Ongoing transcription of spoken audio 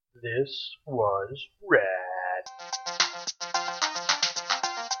This was rad.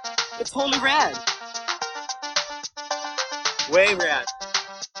 It's totally rad. Way rad.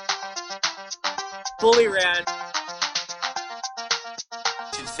 Fully rad. I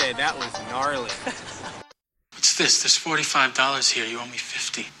should say that was gnarly. What's this? There's $45 here. You owe me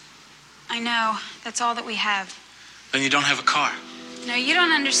 $50. I know. That's all that we have. Then you don't have a car. No, you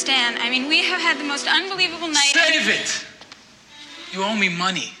don't understand. I mean, we have had the most unbelievable night. Save it! You owe me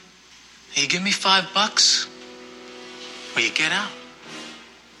money. You give me $5, or you get out.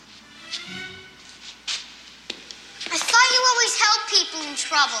 I thought you always help people in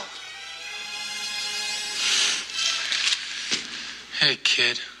trouble. Hey,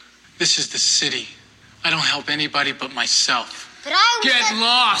 kid. This is the city. I don't help anybody but myself. But I was Get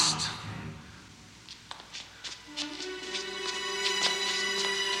lost!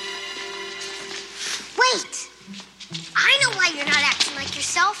 Wait! I know why you're not acting like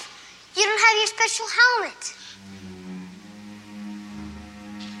yourself. You don't have your special helmet.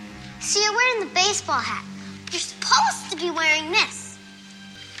 See, you're wearing the baseball hat. You're supposed to be wearing this.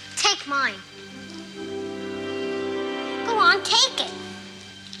 Take mine. Go on, take it.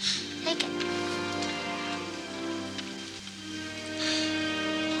 Take it.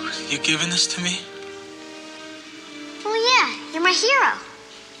 You giving this to me? Oh, yeah, you're my hero.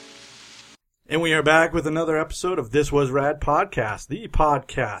 And we are back with another episode of This Was Rad Podcast, the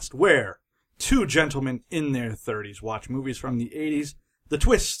podcast where two gentlemen in their 30s watch movies from the 80s. The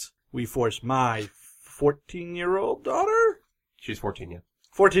twist, we force my 14-year-old daughter? She's 14, yeah.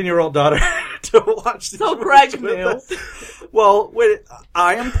 14-year-old daughter to watch these So movies Greg with knew. us. Well, wait,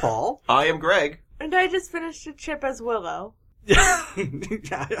 I am Paul. I am Greg. And I just finished a chip as Willow.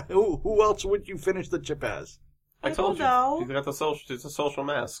 Who else would you finish the chip as? I told you. know. She's got the social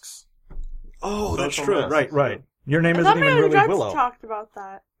masks. Oh, that's Social true. masks. Right. Your name I isn't thought even Mary really Drugs Willow. talked about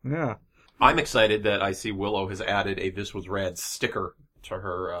that. Yeah. I'm excited that I see Willow has added a This Was Rad sticker to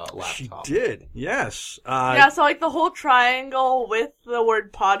her laptop. She did, yes. Yeah, so like the whole triangle with the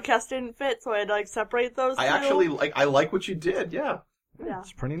word podcast didn't fit, so I had to like separate those two. I like what you did, yeah. Yeah.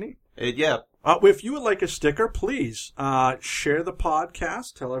 It's pretty neat. Yeah. If you would like a sticker, please share the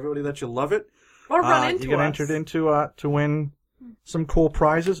podcast. Tell everybody that you love it. Or run into You get us. entered into to win some cool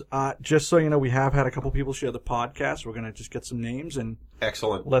prizes. Just so you know, we have had a couple people share the podcast. We're gonna just get some names and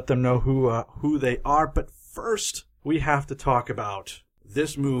Excellent. let them know who they are. But first, we have to talk about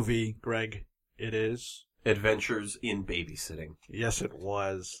this movie, Greg. It is Adventures in Babysitting. Yes, it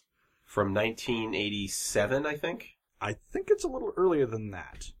was From 1987, I think. I think it's a little earlier than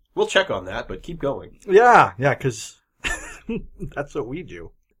that. We'll check on that, but keep going. Yeah, because that's what we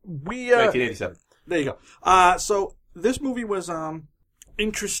do. 1987. There you go. So this movie was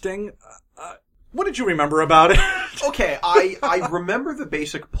interesting. What did you remember about it? Okay, I remember the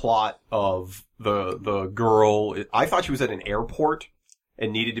basic plot of the girl. I thought she was at an airport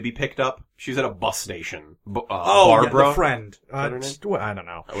and needed to be picked up. She's at a bus station. Barbara. Yeah, the friend. Is that her name? I don't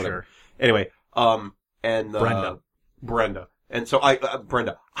know. Whatever. Anyway, and Brenda. And so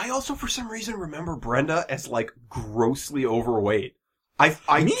Brenda. I also, for some reason, remember Brenda as, like, grossly overweight. I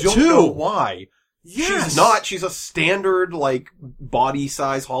Me don't too. know why. Yes. She's not. She's a standard, like, body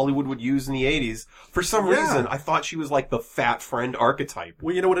size Hollywood would use in the 80s. For some reason, I thought she was, like, the fat friend archetype.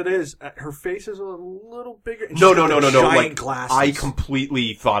 Well, you know what it is? Her face is a little bigger. And No. she's got the giant Like, glasses. I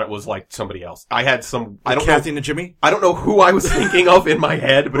completely thought it was, like, somebody else. I had some, I don't Kathy know. and Jimmy? I don't know who I was thinking of in my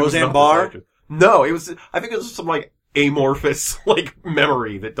head, but Roseanne it was not Barr? this actress. No, it was, I think it was some, like, amorphous, like,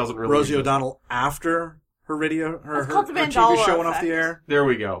 memory that doesn't really Rosie exist. O'Donnell after her radio, her It's called the TV Mandela show went off effect. the air. There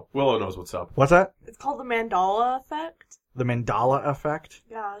we go. Willow knows what's up. What's that? It's called the Mandela effect. The Mandela effect?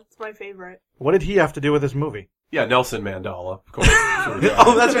 Yeah, it's my favorite. What did he have to do with this movie? Yeah, Nelson Mandela, of course.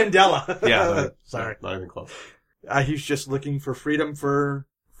 Oh, that's Mandela. Yeah. Sorry. Not even close. He's just looking for freedom for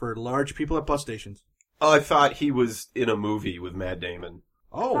large people at bus stations. I thought he was in a movie with Matt Damon.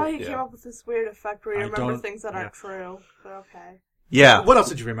 I thought Oh. he came up with this weird effect where you I remember don't- things that yeah. aren't true. But okay. Yeah. What else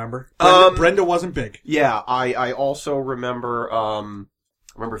did you remember? Brenda wasn't big. Yeah, I also remember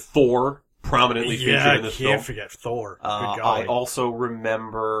Thor prominently featured in this film. can't forget Thor. Good I golly. also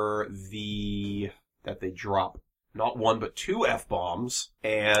remember that they drop not one but two F-bombs,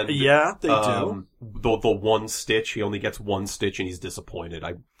 and Yeah, they do. The one stitch, he only gets one stitch and he's disappointed.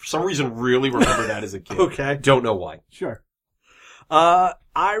 I for some reason really remember that as a kid. Okay. Don't know why. Sure.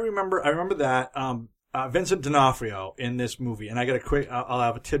 I remember that, Vincent D'Onofrio in this movie, and I got a quick, I'll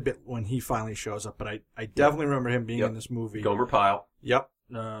have a tidbit when he finally shows up, but I definitely remember him being Yep. in this movie. Gomer Pyle. Yep.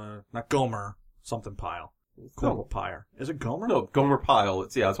 Not Gomer, something Pyle. Gomer Pyle. Is it Gomer? No, Gomer Pyle.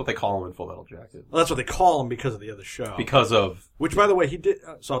 That's what they call him in Full Metal Jacket. Well, that's what they call him because of the other show. Because of... Which, by the way, he did...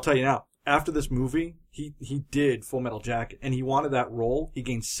 so I'll tell you now. After this movie, he did Full Metal Jacket, and he wanted that role. He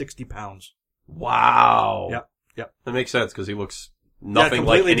gained 60 pounds. Wow. Yep. That makes sense, because he looks nothing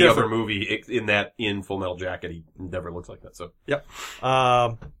like any different other movie in Full Metal Jacket. He never looks like that, so... Yep.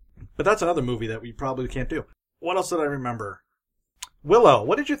 But that's another movie that we probably can't do. What else did I remember? Willow,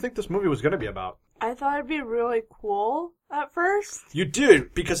 what did you think this movie was going to be about? I thought it'd be really cool at first. You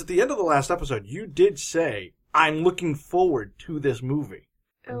did, because at the end of the last episode, you did say, I'm looking forward to this movie.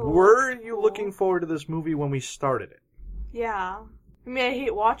 Were you looking forward to this movie when we started it? Yeah. I mean, I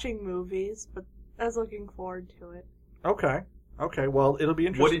hate watching movies, but I was looking forward to it. Okay, well, it'll be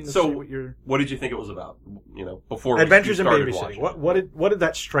interesting to see what you're... What did you think it was about, before Adventures we in started Babysitting. watching? What did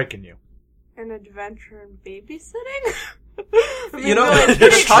that strike in you? An adventure in babysitting?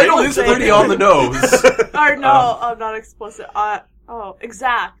 The title is pretty on the nose. Or no, I'm not explicit.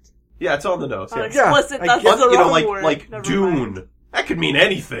 Exact. Yeah, it's on the nose. Not Yeah. explicit, that's the wrong word. Like Never Dune. mind. That could mean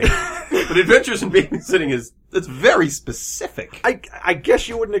anything. But Adventures in Babysitting that's very specific. I guess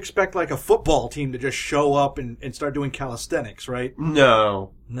you wouldn't expect like a football team to just show up and start doing calisthenics, right?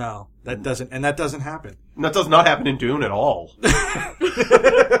 No, that doesn't happen. That does not happen in Dune at all.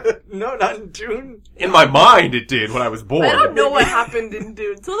 No, not in Dune. In my mind, it did when I was born. I don't know what happened in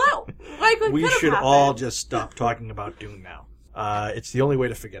Dune, so that we could should have all happened. just stop talking about Dune now. It's the only way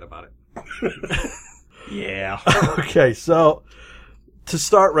to forget about it. Yeah. Okay, so to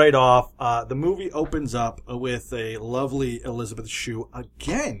start right off, the movie opens up with a lovely Elizabeth Shue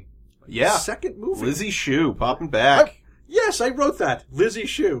again. Yeah. Second movie. Lizzie Shue popping back. Yes, I wrote that. Lizzie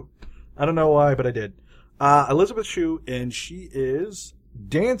Shue. I don't know why, but I did. Elizabeth Shue, and she is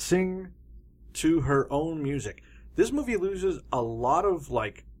dancing to her own music. This movie loses a lot of,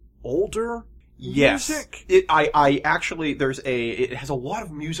 older music. I actually, it has a lot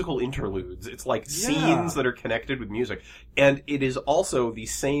of musical interludes. It's like scenes that are connected with music. And it is also the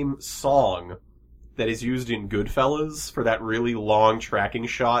same song that is used in Goodfellas for that really long tracking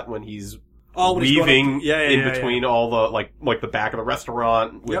shot when he's weaving between all the, the back of the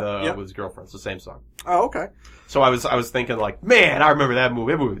restaurant with his girlfriend. It's the same song. Oh, okay. So I was thinking man, I remember that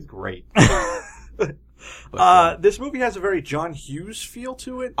movie. That movie was great. This movie has a very John Hughes feel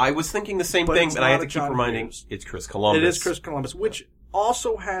to it. I was thinking the same thing, and I had to keep reminding it's Chris Columbus. It is Chris Columbus, which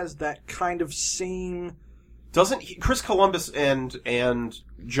also has that kind of same... Doesn't Chris Columbus and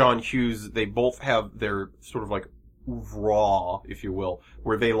John Hughes, they both have their sort of oeuvre, if you will,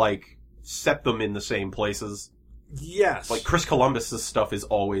 where they set them in the same places? Yes. Chris Columbus's stuff is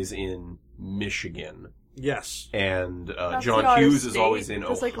always in Michigan. Yes. And John Hughes is always in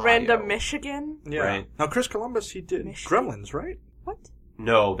Ohio. Just random Michigan. Yeah. Right. Now Chris Columbus, he did Gremlins, right? What?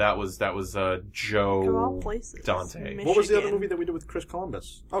 No, that was Joe Dante. Michigan. What was the other movie that we did with Chris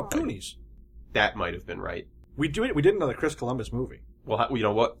Columbus? Oh, Goonies. That might have been right. We did another Chris Columbus movie. Well, you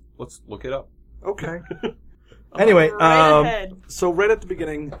know what? Let's look it up. Okay. Anyway, ahead. So right at the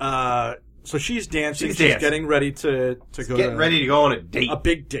beginning, so she's dancing. She's getting ready to go. Getting ready to go on a date. A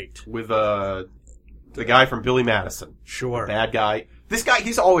big date with the guy from Billy Madison. Sure. Bad guy. This guy,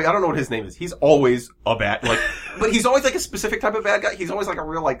 he's always, I don't know what his name is. He's always a bad, but he's always a specific type of bad guy. He's always a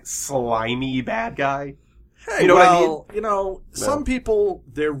real, slimy bad guy. Hey, you know what I mean? Some people,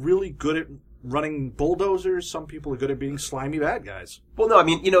 they're really good at running bulldozers. Some people are good at being slimy bad guys. Well, no, I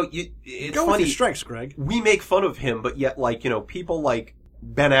mean, it's go funny. With your strengths, Greg. We make fun of him, but yet, people like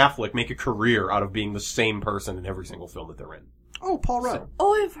Ben Affleck make a career out of being the same person in every single film that they're in. Oh, Paul Rudd.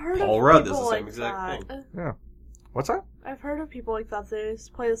 I've heard of Paul Rudd people does the same like exact that. thing. Yeah. What's that? I've heard of people like that. They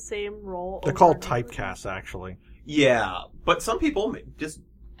just play the same role. They're called typecasts, actually. Yeah, but some people just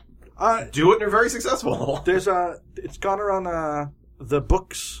do it and are very successful. It's gone around the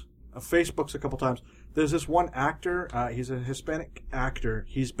books, Facebook a couple times. There's this one actor. He's a Hispanic actor.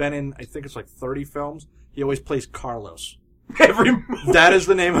 He's been in, I think it's 30 films. He always plays Carlos. Every movie. That is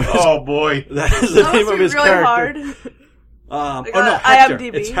the name of his... Oh, boy. That is the name of his really character. Hard. No, Hector.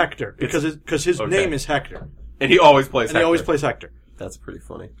 IMDb. It's Hector because his name is Hector, and he always plays. And he always plays Hector. That's pretty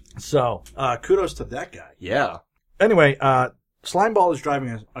funny. So, kudos to that guy. Yeah. Anyway, Slimeball is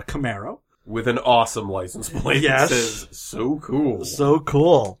driving a Camaro with an awesome license plate. Yes. That says "So cool." So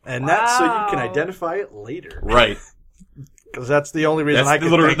cool, and that's so you can identify it later, right? Because that's the only reason that's I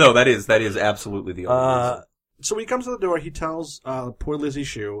can. Literally, no, that is absolutely the only reason. So when he comes to the door, he tells poor Lizzie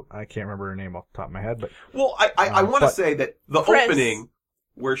Shue, I can't remember her name off the top of my head, but... Well, I want to say that the Chris. opening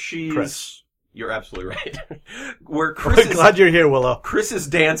where she's... Chris. You're absolutely right. Where Chris I'm glad you're here, Willow. Chris is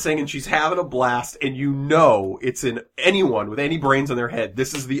dancing and she's having a blast, and it's in anyone with any brains in their head.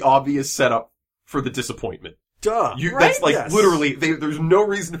 This is the obvious setup for the disappointment. Duh. That's like Yes. literally, there's no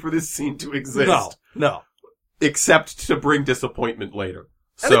reason for this scene to exist. No. Except to bring disappointment later.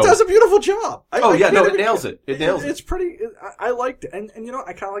 And it does a beautiful job. It nails it. It nails it. It's pretty, I liked it. And you know,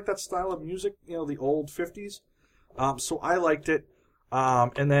 I kind of like that style of music, you know, the old 50s. So I liked it.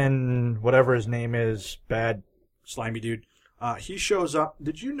 And then whatever his name is, bad, slimy dude, he shows up.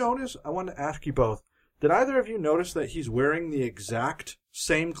 Did you notice, I wanted to ask you both, did either of you notice that he's wearing the exact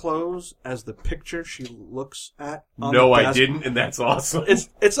same clothes as the picture she looks at on No, the I desk? didn't, and that's awesome.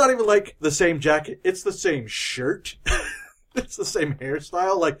 It's not even like the same jacket. It's the same shirt. It's the same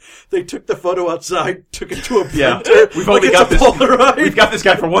hairstyle. Like, they took the photo outside, took it to a printer. Yeah, we've only like got it's a Polaroid. We've got this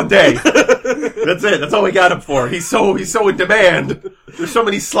guy for one day. That's it. That's all we got him for. He's so in demand. There's so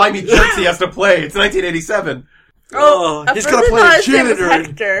many slimy jerks he has to play. It's 1987. Oh, he's first gonna I play thought a his name was janitor in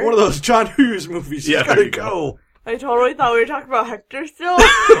Hector. one of those John Hughes movies. Yeah, He's there gotta you go. I totally thought we were talking about Hector still.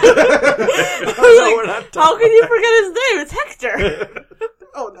 No, we're not How can you forget his name? It's Hector.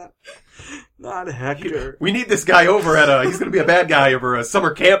 Oh, not Hector. We need this guy over at he's gonna be a bad guy over a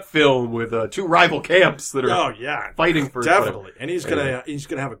summer camp film with two rival camps that are Oh yeah, fighting for definitely. And he's gonna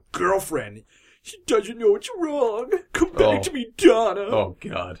Anyway. have a girlfriend. She doesn't know it's wrong. Come back Oh. to me, Donna. Oh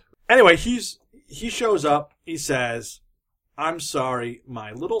god. Anyway, he shows up. He says, "I'm sorry,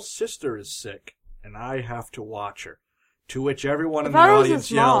 my little sister is sick, and I have to watch her." To which everyone I in the thought it was audience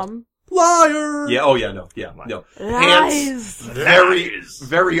his yelled, mom. "Liar!" Yeah, oh yeah, no. Lies. Pants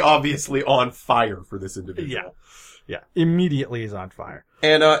very obviously on fire for this individual. Yeah. Immediately he's on fire.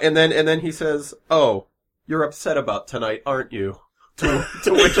 And then he says, "Oh, you're upset about tonight, aren't you?" To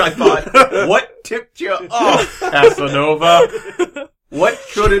which I thought, what tipped you off, Casanova? What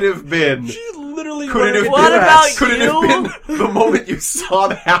could it have been? She's literally Could it have wearing What a been, about dress. could it have been the moment you saw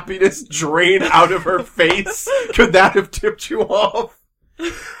the happiness drain out of her face? Could that have tipped you off?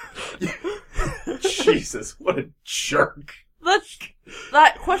 Jesus, what a jerk.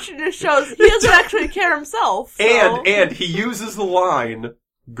 That question just shows he doesn't actually care himself. So. And he uses the line,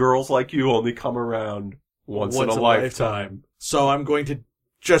 "Girls like you only come around once in a lifetime." So I'm going to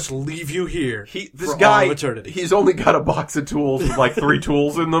just leave you here. This for guy, all of eternity. he's only got a box of tools with like 3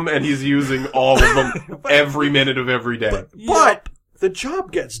 tools in them, and he's using all of them every minute of every day. But the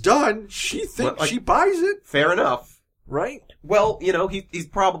job gets done. She thinks Like- she buys it, Fair enough. right? Well, you know, he's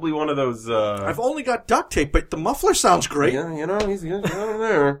probably one of those, I've only got duct tape, but the muffler sounds great. yeah, you know, he's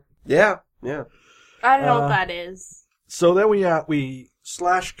there. Yeah. I don't know what that is. So then we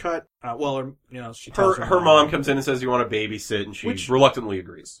slash cut. She tells Her mom comes in and says, "You want to babysit?" And she Which- reluctantly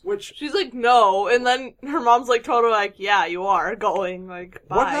agrees. Which She's like, no, and then her mom's like totally like, yeah, you are going, like,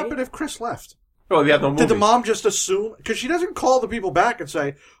 bye. what happened if Chris left? Oh, we have no movie. Did the mom just assume? Because she doesn't call the people back and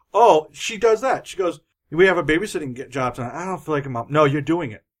say, "Oh, she does that." She goes, "We have a babysitting job tonight. I don't feel like a mom." No, you're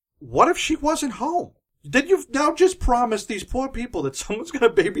doing it. What if she wasn't home? Then you've now just promised these poor people that someone's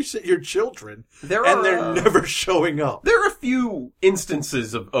going to babysit your children, There and are, they're never showing up. There are a few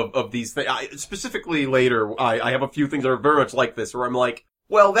instances of these things. Specifically later, I have a few things that are very much like this, where I'm like,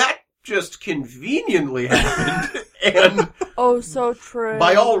 well, that just conveniently happened, and Oh, so true.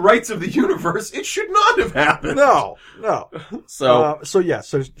 by all rights of the universe, it should not have happened. No. So,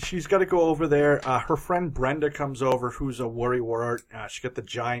 So she's got to go over there. Her friend Brenda comes over, who's a worrywart. She got the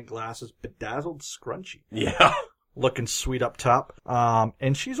giant glasses, bedazzled scrunchie, yeah. looking sweet up top.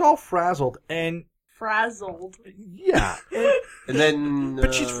 And she's all frazzled, and Frazzled. yeah, And then...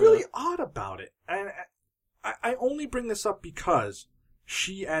 but she's really odd about it. And I only bring this up because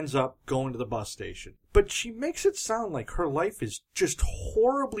she ends up going to the bus station. But she makes it sound like her life is just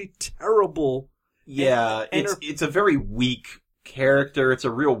horribly terrible. Yeah, and it's a very weak character. It's a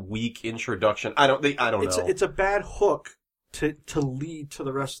real weak introduction. I don't know. It's a bad hook to lead to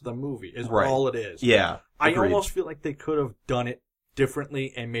the rest of the movie, is Right. all it is. Yeah, I agreed. almost feel like they could have done it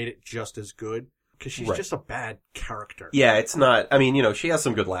differently and made it just as good. Because she's Right. just a bad character. Yeah, it's not. I mean, you know, she has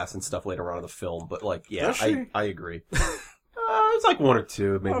some good laughs and stuff later on in the film, but like, yeah, Does she? I agree. It's like one or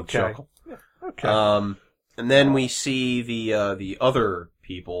two, maybe Okay. chuckle. Okay. And then we see the other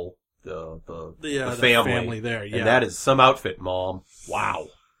people, the family there, yeah. and that is some outfit, Mom. Wow.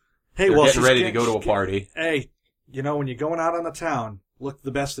 Hey, They're well, getting she's ready to go to a she's party. Hey, you know, when you're going out on the town, look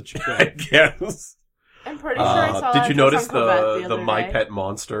the best that you I can. guess. I'm pretty sure I saw Did that you notice on Covet the other My day. Pet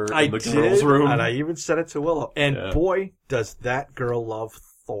Monster I in the did, girls' room? and I even said it to Willow. And Yeah. boy, does that girl love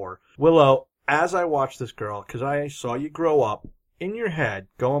Thor. Willow, as I watch this girl, because I saw you grow up, in your head,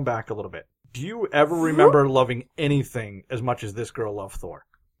 going back a little bit, do you ever remember loving anything as much as this girl loved Thor?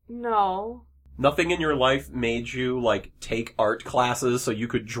 No. Nothing in your life made you, like, take art classes so you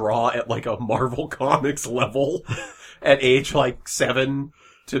could draw at, like, a Marvel Comics level at age, like, 7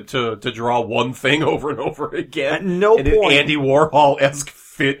 to draw one thing over and over again. At no in point. an Andy Warhol-esque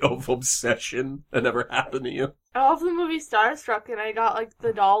fit of obsession that never happened to you. I love the movie Starstruck, and I got, like,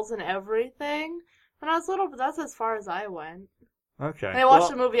 the dolls and everything when I was little, but that's as far as I went. Okay. And I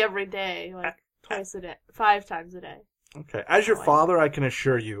watched the movie every day, like, twice a day, 5 times a day. Okay. As your father, I can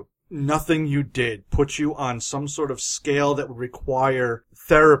assure you, nothing you did put you on some sort of scale that would require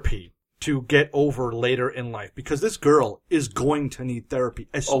therapy to get over later in life. Because this girl is going to need therapy,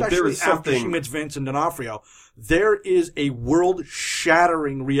 especially after she meets Vincent D'Onofrio. There is a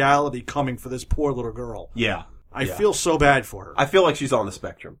world-shattering reality coming for this poor little girl. Yeah. I feel so bad for her. I feel like she's on the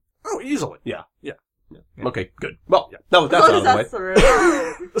spectrum. Oh, easily. Yeah. Yeah. Okay, good. Well, no, that's out of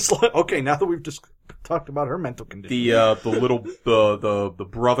the way. Okay, now that we've just talked about her mental condition. The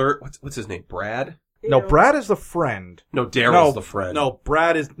brother, what's his name? Brad? No, Brad is the friend. No, Daryl's the friend. No,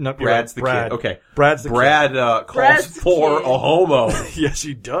 Brad is... No, Brad's the Brad. kid. Okay. Brad's the Brad, kid. calls for a homo. Yes,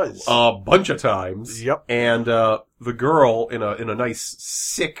 he does. A bunch of times. Yep. And, the girl, in a nice,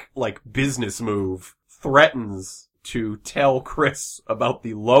 sick, like, business move, threatens to tell Chris about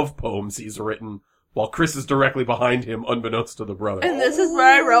the love poems he's written while Chris is directly behind him, unbeknownst to the brother. And this is where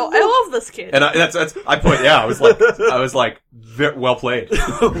I wrote, I love this kid. And I was like, well played.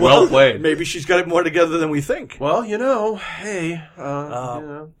 Well played. Maybe she's got it more together than we think. Well, hey,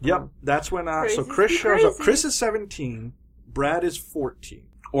 Yep, that's when, so Chris shows up. Chris is 17, Brad is 14.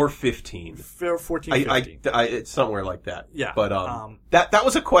 Or 15. 14, 15. It's somewhere like that. Yeah. But, that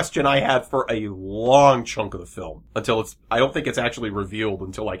was a question I had for a long chunk of the film. I don't think it's actually revealed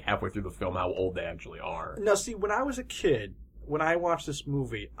until like halfway through the film how old they actually are. Now see, when I was a kid, when I watched this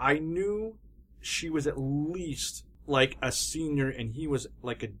movie, I knew she was at least like a senior and he was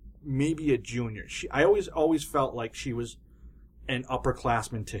like maybe a junior. I always felt like she was an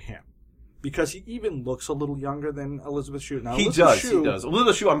upperclassman to him. Because he even looks a little younger than Elizabeth Shue. Now, he does.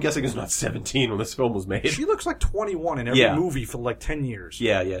 Elizabeth Shue, I'm guessing, is not 17 when this film was made. She looks like 21 in every movie for like 10 years.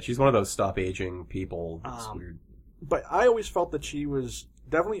 Yeah. She's one of those stop aging people. It's weird. But I always felt that she was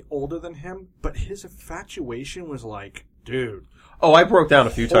definitely older than him, but his infatuation was like, dude. Oh, I broke down a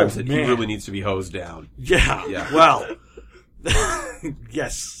few times that he really needs to be hosed down. Yeah. Well.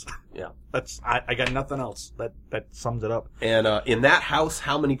 Yes. Yeah. I got nothing else. That sums it up. And, in that house,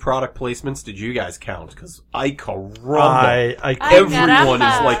 how many product placements did you guys count? Because everyone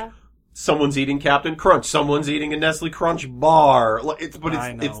is like, someone's eating Captain Crunch, someone's eating a Nestle Crunch bar.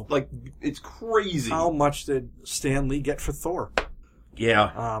 It's crazy. How much did Stan Lee get for Thor?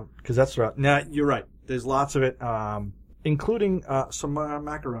 Yeah. Cause that's right. Now, you're right. There's lots of it, including, some,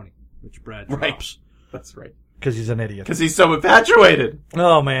 macaroni, which Brad drops. Right. That's right. Because he's an idiot. Because he's so infatuated.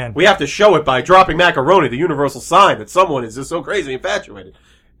 Oh, man. We have to show it by dropping macaroni, the universal sign that someone is just so crazy infatuated.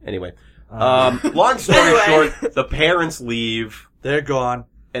 Anyway. Long story short, the parents leave. They're gone.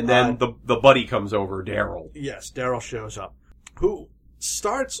 And then the buddy comes over, Daryl. Yes, Daryl shows up. Who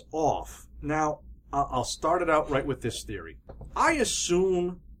starts off... Now, I'll start it out right with this theory. I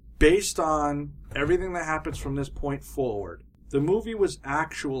assume, based on everything that happens from this point forward, the movie was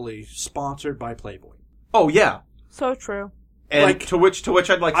actually sponsored by Playboy. Oh, yeah. So true. And to which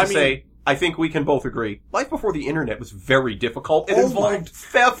I'd like to say, I think we can both agree, life before the internet was very difficult. It involved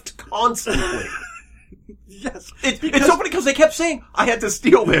theft constantly. Yes. It's so funny because they kept saying, I had to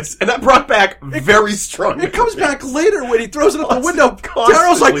steal this, and that brought back very strong. It comes back later when he throws it out the window.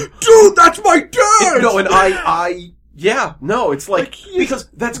 Daryl's like, dude, that's my dad! It's like because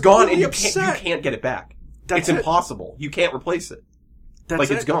that's gone and you can't get it back. It's impossible. You can't replace it.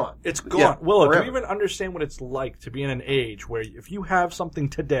 It's gone. It's gone. Yeah, Willow, forever. do you even understand what it's like to be in an age where if you have something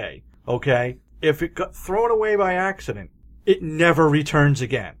today, okay, if it got thrown away by accident, it never returns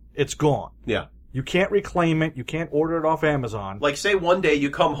again. It's gone. Yeah. You can't reclaim it. You can't order it off Amazon. Like, say one day you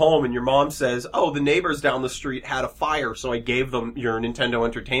come home and your mom says, oh, the neighbors down the street had a fire, so I gave them your Nintendo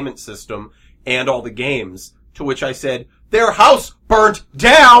Entertainment System and all the games. To which I said, their house burnt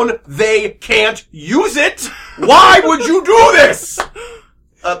down. They can't use it. Why would you do this?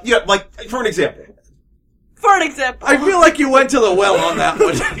 For an example. I feel like you went to the well on that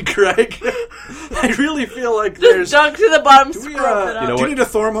one, Craig. I really feel like there's... Just dunk to the bottom, scrub it up. You know do you need a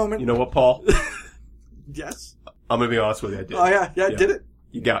Thor moment? You know what, Paul? Yes. I'm gonna be honest with you, I did. Oh, yeah, did it?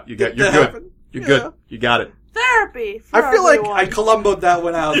 You're good. You're good. You got it. Therapy. I feel like I Columboed that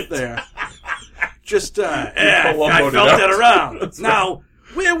one out there. Just, I felt it around. Now,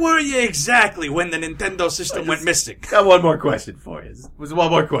 where were you exactly when the Nintendo system went missing? Got one more question for you. Just one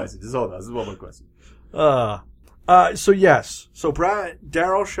more question. Just hold on. Just one more question. So yes. So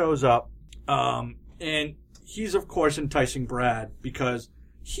Daryl shows up, and he's of course enticing Brad because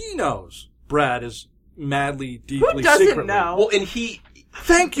he knows Brad is madly, deeply, Who doesn't secretly. know? Well, and he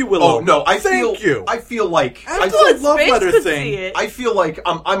Thank you, Willow. Oh no, I Thank feel you. I feel like After I the feel, love Space letter could thing, see it. I feel like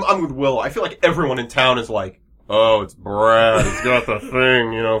I'm with Willow. I feel like everyone in town is like, oh, it's Brad. He's got the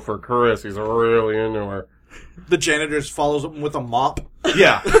thing, for Chris. He's really into her. the janitor just follows him with a mop.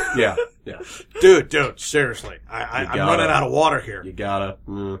 Yeah. Dude, seriously. I'm gotta- running out of water here. You gotta.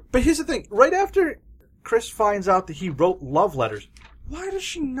 But here's the thing. Right after Chris finds out that he wrote love letters, why does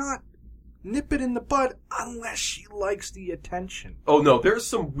she not nip it in the bud unless she likes the attention? Oh no, there's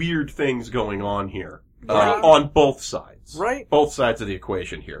some weird things going on here. Right. On both sides. Right. Both sides of the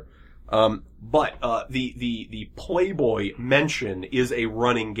equation here. But the Playboy mention is a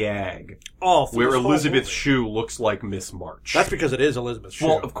running gag. Oh, for where this whole Elizabeth movie. Shue looks like Miss March. That's because it is Elizabeth Shue.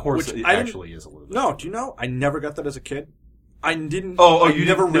 Well, of course which it I didn't- actually is Elizabeth. No, do you know? I never got that as a kid. I didn't. Oh, I you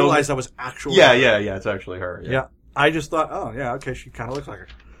never didn't know realized that was actually. Yeah, it's actually her. Yeah. I just thought, oh yeah, okay, she kind of looks like her.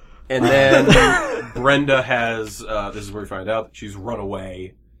 And then Brenda has, this is where we find out that she's run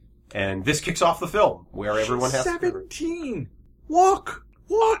away. And this kicks off the film, where everyone has 17. Walk.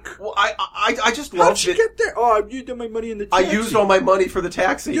 Well, I just How'd love she it. get there? Oh, I used my money in the I taxi. used all my money for the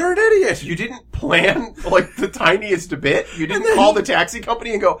taxi. You're an idiot. You didn't plan, like, the tiniest bit. You didn't call the taxi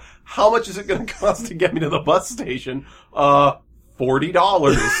company and go, how much is it going to cost to get me to the bus station?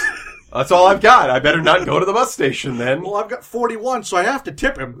 $40. That's all I've got. I better not go to the bus station then. Well, I've got 41, so I have to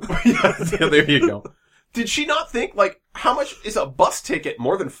tip him. Yeah, there you go. Did she not think, like, how much is a bus ticket?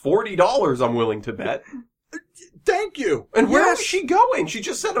 More than $40, I'm willing to bet. Thank you. And where Yes. was she going? She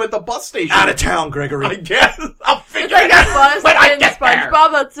just said I'm at the bus station. Out of town, Gregory. I guess. I'll figure It's like it out a bus when I in get there.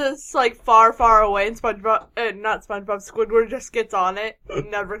 SpongeBob that's just like far, far away, and SpongeBob, not SpongeBob, Squidward just gets on it and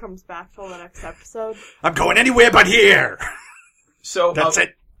never comes back till the next episode. I'm going anywhere but here. So That's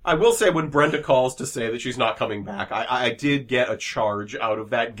it. I will say when Brenda calls to say that she's not coming back, I did get a charge out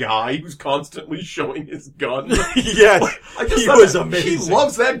of that guy who's constantly showing his gun. Yes. I just He thought was that amazing. He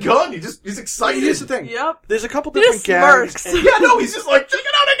loves that gun. He's excited. Here's the thing. Yep. There's a couple He different just gags. smirks. Yeah, no, he's just like, check it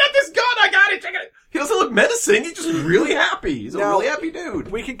out, I got this gun, I got it, check it out. He doesn't look menacing, he's just really happy. He's a Now, really happy dude.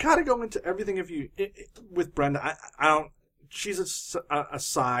 We can kind of go into everything with Brenda. I don't. She's a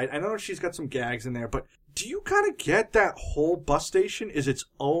side. I know she's got some gags in there, but do you kind of get that whole bus station is its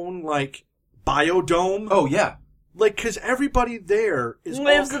own like biodome? Oh, yeah. Like, because everybody there is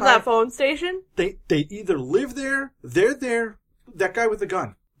Lives all at that kind- phone station. They either live there, they're there. That guy with the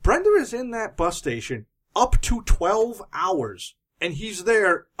gun. Brenda is in that bus station up to 12 hours, and he's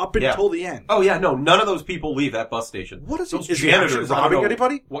there up until the end. Oh, yeah, no, none of those people leave that bus station. What is he? Those Is he actually janitors, I don't robbing know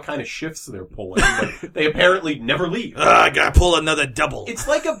anybody? what kind of shifts they're pulling, but they apparently never leave. I gotta pull another double. It's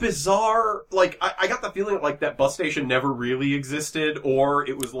like a bizarre, like, I got the feeling like that bus station never really existed, or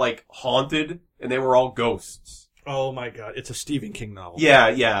it was like haunted, and they were all ghosts. Oh my god, it's a Stephen King novel. Yeah.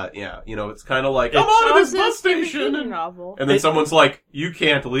 You know, it's kind of like, I'm on this bus station! Novel. And then someone's like, you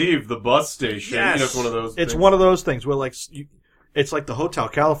can't leave the bus station. Yes. You know, it's one of those It's things. one of those things where like, it's like the Hotel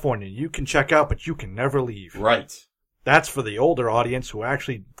California. You can check out, but you can never leave. Right. That's for the older audience who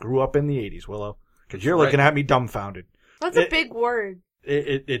actually grew up in the 80s, Willow. Because you're Right. looking at me dumbfounded. That's a big word.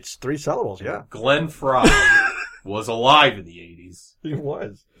 It's 3 syllables, yeah. Glenn Fry was alive in the 80s. He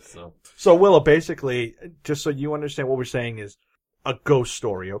was. So, Willow, basically, just so you understand what we're saying is a ghost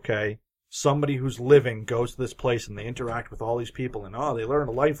story, okay? Somebody who's living goes to this place and they interact with all these people and, they learn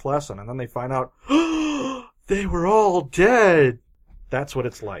a life lesson and then they find out, they were all dead. That's what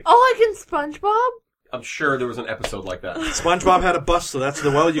it's like. Oh, like in SpongeBob? I'm sure there was an episode like that. SpongeBob had a bus, so that's the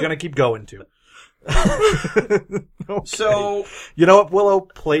well you're going to keep going to. Okay. So, you know what, Willow?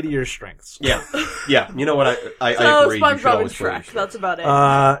 Play to your strengths. yeah. You know what? I So agree. You should SpongeBob and always play your Shrek. strengths. That's about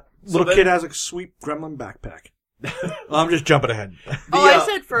it. Little then- kid has a sweet gremlin backpack. I'm just jumping ahead. I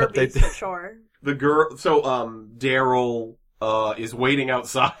said but they- Furbies for sure. The girl, so, Daryl, is waiting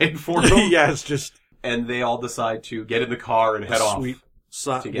outside for them. Yes, just And they all decide to get in the car and head off. sweet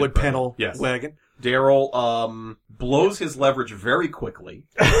to get wood Brenda. panel Yes. wagon. Daryl, blows his leverage very quickly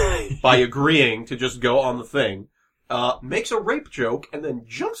by agreeing to just go on the thing, makes a rape joke, and then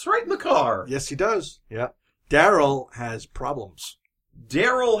jumps right in the car. Yes, he does. Yeah. Daryl has problems.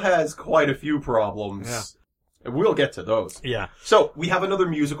 Daryl has quite a few problems. Yeah. And we'll get to those. Yeah. So, we have another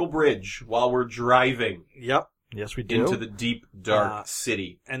musical bridge while we're driving Yep. Yes, we do. into the deep, dark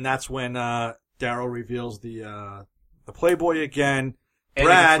city. And that's when Daryl reveals the Playboy again. And he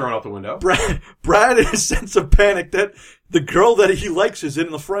Brad gets thrown out the window. Brad, in a sense of panic that the girl that he likes is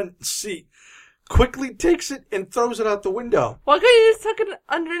in the front seat, quickly takes it and throws it out the window. Why can't you just tuck it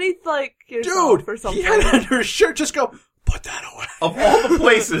underneath, like, yourself Dude, or something? he had it under his shirt. Just go, put that away. Of all the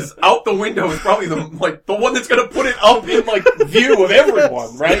places, out the window is probably the one that's gonna put it up in, view of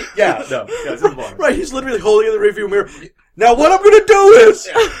everyone, right? Yeah, no. Yeah, it's important. Right, he's literally holding in the rearview mirror. Now what I'm gonna do is,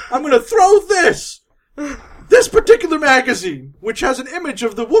 I'm gonna throw this particular magazine, which has an image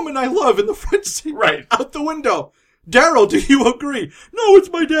of the woman I love in the front seat, out the window. Daryl, do you agree? No, it's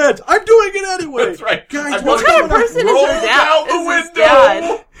my dad's. I'm doing it anyway. That's right. Guys, what kind of person is her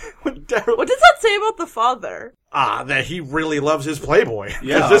dad? What does that say about the father? That he really loves his Playboy.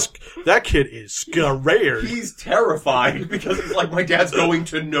 Yeah. That kid is scared. He's terrified because he's like, my dad's going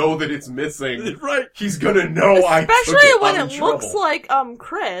to know that it's missing. Right. He's gonna know I took it. Especially when I'm it in looks trouble. like,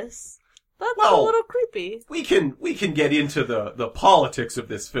 Chris. That's a little creepy. We can get into the politics of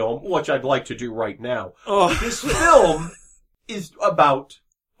this film, which I'd like to do right now. Oh. This film is about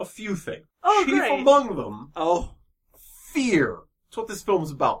a few things. Oh, Chief great. among them, fear. That's what this film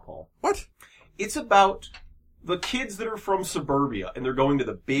is about, Paul. What? It's about the kids that are from suburbia, and they're going to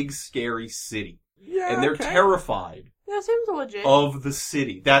the big, scary city. Yeah, and they're terrified Yeah, seems legit. of the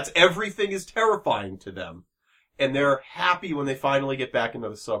city. Everything is terrifying to them. And they're happy when they finally get back into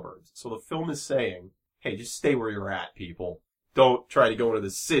the suburbs. So the film is saying, hey, just stay where you're at, people. Don't try to go into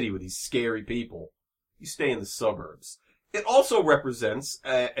the city with these scary people. You stay in the suburbs. It also represents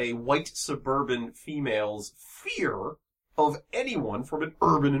a white suburban female's fear of anyone from an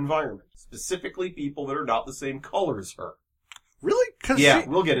urban environment. Specifically people that are not the same color as her. Really? Yeah,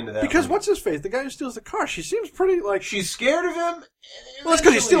 we'll get into that. Because what's his face? The guy who steals the car. She seems pretty like... She's scared of him? Well, it's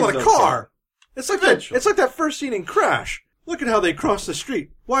because he's stealing a car. It's like Eventually. It's like that first scene in Crash. Look at how they cross the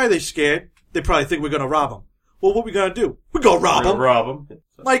street. Why are they scared? They probably think we're going to rob them. Well, what are we going to do? We're going to rob them. Rob him.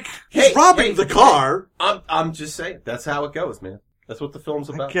 Like, he's robbing the car. I'm just saying. That's how it goes, man. That's what the film's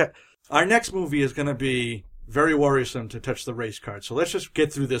about. Okay. Our next movie is going to be very worrisome to touch the race card. So let's just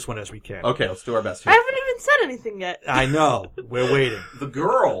get through this one as we can. Okay, let's do our best I here. haven't even said anything yet. I know. We're waiting. The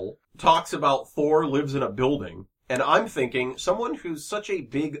girl talks about Thor lives in a building, and I'm thinking someone who's such a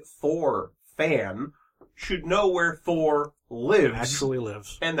big Thor fan should know where Thor lives. Actually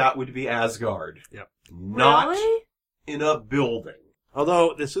lives. And that would be Asgard. Yep. Not Really? in a building.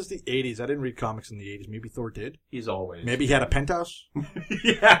 Although, this is the 80s. I didn't read comics in the 80s. Maybe Thor did. He's always. Maybe he had a penthouse.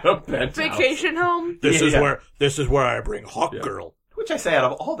 He had a penthouse. Vacation home? This Yeah. is where I bring Hawk Yeah. Girl. Which I say, out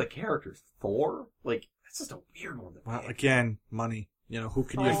of all the characters, Thor, like, that's just a weird one. Well, again, money. You know, who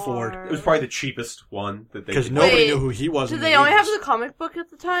can you afford? It was probably the cheapest one that they Because could nobody Wait, knew who he was. Did in they the only 80s. have the comic book at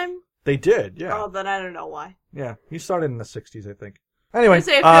the time? They did, yeah. Oh, then I don't know why. Yeah, he started in the 60s, I think. Anyway, I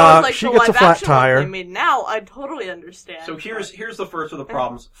say if it was like she the gets a live flat action one tire. they made now, I'd totally understand. So here's the first of the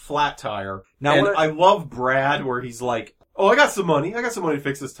problems. Flat tire. Now And what I love Brad where he's like, oh, I got some money. I got some money to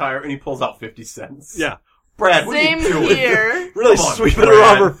fix this tire. And he pulls out 50 cents. Yeah. Brad, what Same are you doing? here. Really Come on, sweeping her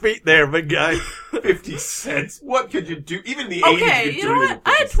Brad. off her feet there, big guy. 50 cents. What could you do? Even in the 80s, Okay, you could you do know anything what? I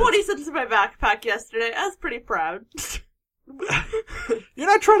had with 50 20 cents in my backpack yesterday. I was pretty proud. You're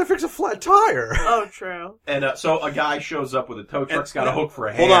not trying to fix a flat tire. Oh, true. And so a guy shows up with a tow truck's got a hook for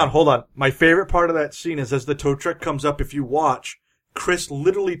a hand. Hold on. My favorite part of that scene is as the tow truck comes up, if you watch, Chris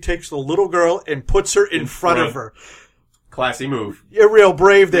literally takes the little girl and puts her in front of her. Classy move. You're real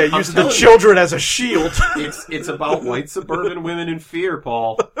brave there, using the telling you. children as a shield. It's about white suburban women in fear,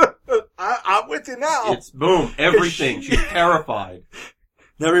 Paul. I'm with you now. It's boom. Everything. She's terrified.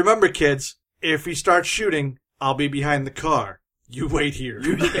 Now remember, kids, if he starts shooting, I'll be behind the car. You wait here.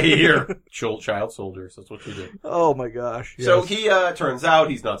 You stay here. Child soldiers. That's what you do. Oh my gosh. So yes. he turns out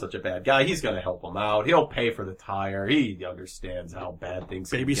he's not such a bad guy. He's going to help him out. He'll pay for the tire. He understands how bad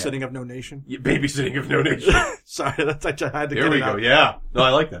things can Babysitting get. of no nation. Yeah, babysitting of no nation. Sorry, that's I had to There get we it go. out. Yeah. No, I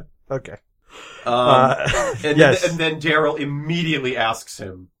like that. Okay. And, yes. and then Daryl immediately asks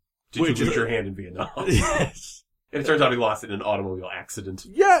him, "Did Wait, you lose your hand in Vietnam?" Yes. And it turns out he lost it in an automobile accident.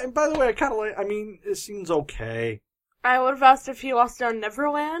 Yeah, and by the way, I kind of like. I mean, it seems okay. I would have asked if he lost it on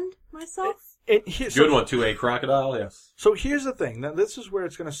Neverland myself. Good one, 2A crocodile. Yes. So here's the thing. Now, this is where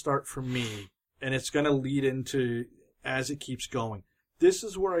it's going to start for me, and it's going to lead into as it keeps going. This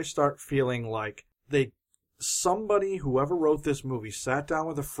is where I start feeling like somebody, whoever wrote this movie, sat down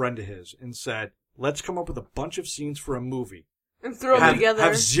with a friend of his and said, "Let's come up with a bunch of scenes for a movie And throw them together.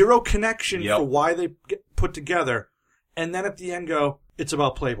 Have zero connection Yep. for why they get put together, and then at the end go, it's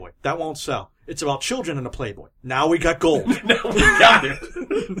about Playboy. That won't sell. It's about children in a Playboy. Now we got gold. No, we got it.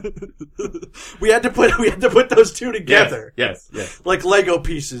 we had to put those two together. Yes. Like Lego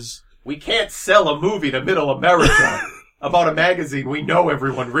pieces. We can't sell a movie to middle America about a magazine we know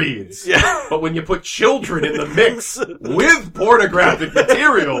everyone reads. Yeah. But when you put children in the mix with pornographic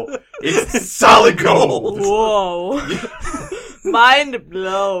material, it's solid gold. Whoa. Mind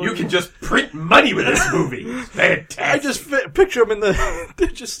blown. You can just print money with this movie. It's fantastic. I just picture them in the. They're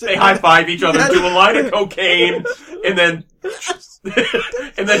just They high five each other, do a line of cocaine, and then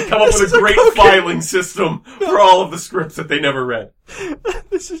come up with a great filing system for all of the scripts that they never read.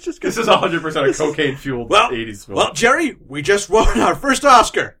 This is 100% a cocaine fueled 80s film. Well, Jerry, we just won our first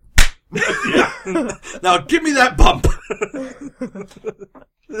Oscar. Yeah. Now give me that bump.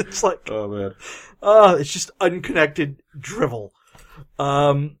 It's like, Oh man. it's just unconnected drivel.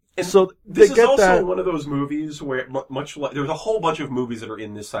 So This they is get also that. one of those movies where much like there's a whole bunch of movies that are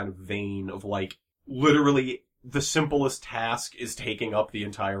in this kind of vein of like literally the simplest task is taking up the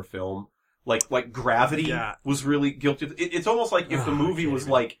entire film. Like Gravity was really guilty. It's almost like if the movie was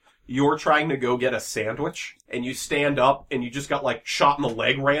like you're trying to go get a sandwich and you stand up and you just got like shot in the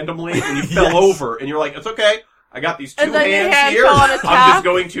leg randomly and you fell over and you're like, it's okay. I got these two And then your hands hand here. fell on a I'm tap. just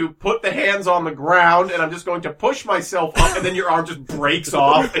going to put the hands on the ground and I'm just going to push myself up and then your arm just breaks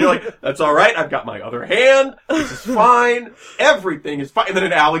off and you're like, that's alright, I've got my other hand, this is fine, everything is fine. And then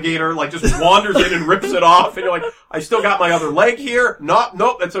an alligator like just wanders in and rips it off and you're like, I still got my other leg here,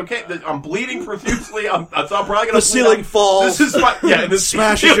 nope, that's okay, I'm bleeding profusely, that's all probably gonna The ceiling falls. This is fine. Yeah, and the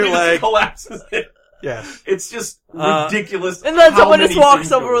Smashes ceiling your leg. just collapses. Yes. It's just ridiculous. And then how someone many just walks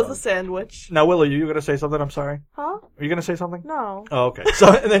things over go with wrong. a sandwich. Now, Will, are you going to say something? I'm sorry. Huh? Are you going to say something? No. Oh, okay.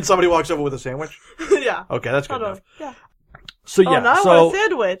 So, and then somebody walks over with a sandwich? Yeah. Okay, that's good Hold on. enough. Yeah. So, Oh, yeah. now I so, want a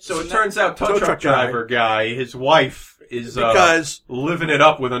sandwich. So it turns out tow Tow truck truck guy. driver guy, his wife is Because- living it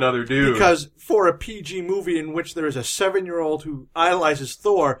up with another dude. Because for a PG movie in which there is a 7-year-old who idolizes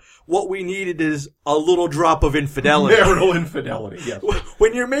Thor, what we needed is a little drop of infidelity. marital infidelity. Yes.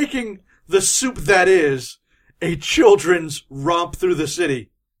 When you're making the soup that is a children's romp through the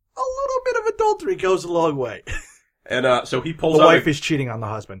city, a little bit of adultery goes a long way. And so he pulls The out wife is cheating on the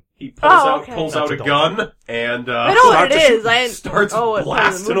husband. he pulls Oh, out okay. pulls That's out a adultery. gun and I know what it starts to is. I starts what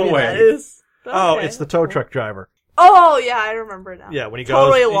blasting movie away. that is. Oh, Okay. it's the tow truck driver. Oh, yeah, I remember now. Yeah, when he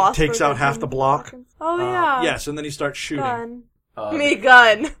Totally goes, lost he takes for out half Jim the block. Hawkins. Oh, yeah. Yes, and then he starts shooting. Gun. Uh, Me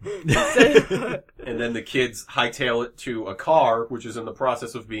gun. and then the kids hightail it to a car, which is in the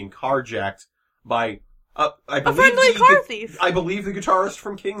process of being carjacked by I believe friendly the car thief. I believe the guitarist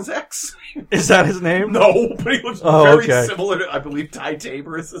from King's X. Is that his name? No, but he looks Oh, very okay. similar to, I believe Ty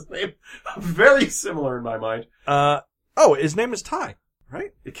Tabor is his name. Very similar in my mind. His name is Ty,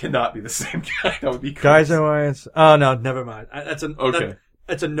 right? It cannot be the same guy. That would be crazy. Guys and Wives. Oh, no, never mind. That's Okay.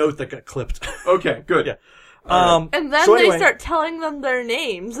 That's a note that got clipped. Okay, good. Yeah. And then So they anyway, start telling them their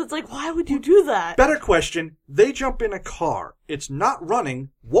names. It's like, why would you do that? Better question. They jump in a car. It's not running.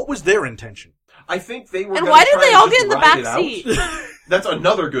 What was their intention? I think they were And gonna why did try they to all just get in the ride back it out. seat? That's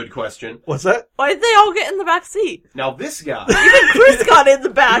another good question. What's that? Why did they all get in the back seat? Now this guy. Even Chris got in the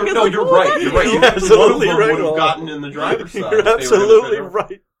back. It's No, like, you're what was right. that You're right. do? You're absolutely one of them right. would have gotten in the driver's side. You're if they were in the absolutely driver's-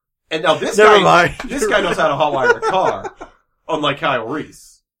 right. And now this Never guy, mind. this guy knows how to hotwire a car, unlike Kyle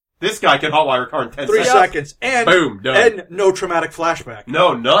Reese. This guy can hotwire a car in 10 3 seconds. seconds. And, Boom, done. and no traumatic flashback.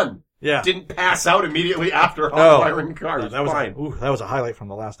 No, none. Yeah. Didn't pass out immediately after No. hotwiring a car. It was that was fine. that was a highlight from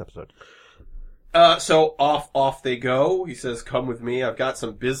the last episode. So off they go. He says, "Come with me. I've got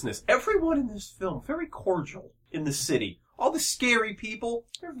some business." Everyone in this film very cordial in the city. All the scary people,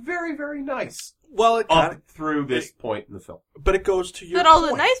 they're very, very nice. Well, it kind Up through this point in the film. but it goes to your Then all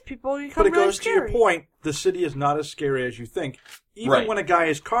point. the nice people become But it really goes to your scary. point. The city is not as scary as you think. Even Right. when a guy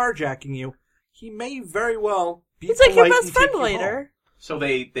is carjacking you, he may very well be He's like your polite best and friend take you home. later. So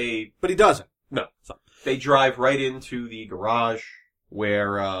they But he doesn't. no. They drive right into the garage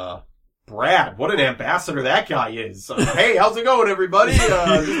where Brad, what an ambassador that guy is. Hey, how's it going, everybody? Just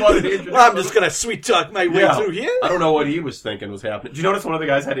wanted to introduce Well, I'm just gonna sweet talk my way Yeah. through here. I don't know what he was thinking was happening. Did you notice one of the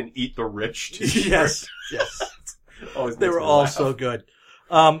guys had an Eat the Rich t-shirt? Yes, yes. Always They makes were me all laugh. so good.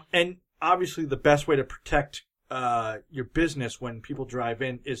 And obviously the best way to protect your business when people drive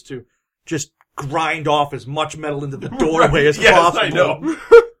in is to just grind off as much metal into the doorway as Yes, possible. I know.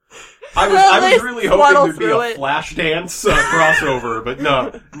 I Well, was they really swaddle hoping there'd be through a it. flash dance crossover, but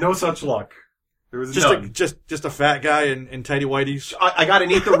no such luck. There was none. Just a fat guy in tighty whities. I got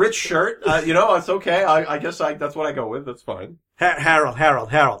an Eat the Rich shirt. It's okay. I guess that's what I go with. That's fine. Harold,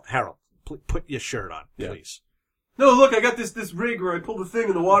 put your shirt on, Yeah. please. No, look, I got this rig where I pull the thing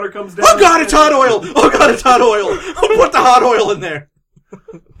and the water comes down. Oh God, it's hot oil! Oh God, it's hot oil! Put the hot oil in there.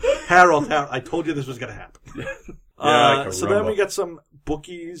 Harold, I told you this was gonna happen. So then we got some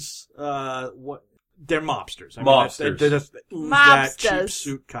bookies. They're mobsters. I mean, Mobsters. They're just that cheap Mobsters.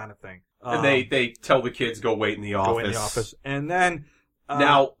 suit kind of thing. And they tell the kids go wait in the office. go in the office, and then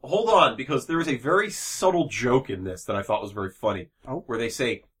Now, hold on, because there is a very subtle joke in this that I thought was very funny. Oh. Where they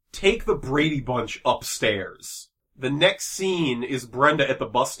say, take the Brady Bunch upstairs. The next scene is Brenda at the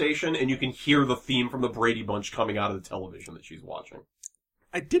bus station, and you can hear the theme from the Brady Bunch coming out of the television that she's watching.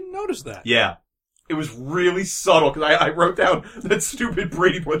 I didn't notice that. Yeah. It was really subtle, because I wrote down that stupid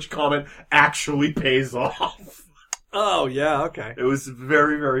Brady Bunch comment actually pays off. Oh, yeah, okay. It was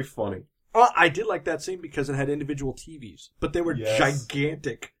very, very funny. Well, I did like that scene because it had individual TVs, but they were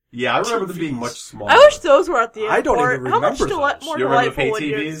gigantic. Yeah, I remember them being much smaller. I wish those were at the airport. I don't even remember How much those. more You remember the delightful pay would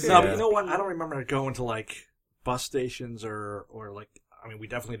your TVs? No, experience but you know what? be? I don't remember going to, like, bus stations or like, I mean, we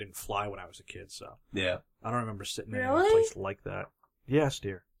definitely didn't fly when I was a kid, so. Yeah. I don't remember sitting in Really? a place like that. Yes,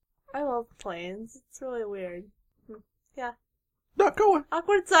 dear. I love planes. It's really weird. Yeah. No, go on.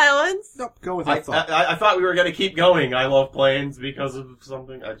 Awkward silence. No, go with I that thought. thought we were going to keep going. I love planes because of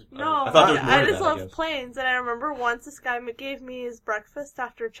something. I No, thought there was more I to just that, love guess. planes, and I remember once this guy gave me his breakfast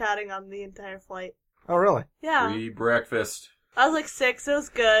after chatting on the entire flight. Oh, really? Yeah. Free breakfast. I was like 6, it was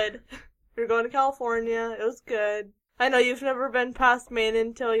good. We were going to California, it was good. I know you've never been past Maine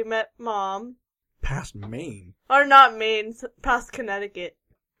until you met Mom. Past Maine. Or not Maine, past Connecticut.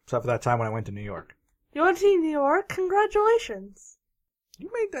 Except for that time when I went to New York. You went to New York? Congratulations. You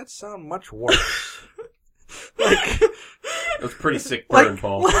made that sound much worse. That was pretty sick burn,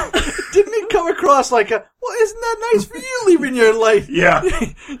 Paul. Didn't it come across like a, well, isn't that nice for you leaving your life? Yeah.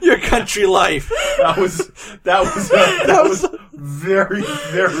 Your country life. That was very,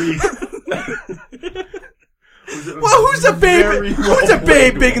 very... Well, who's a babe? Who's a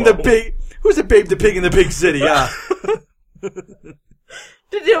babe big in the big? Who's a babe the pig in the big city? Yeah.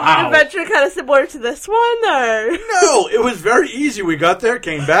 Did you have an adventure kind of similar to this one, or? No, it was very easy. We got there,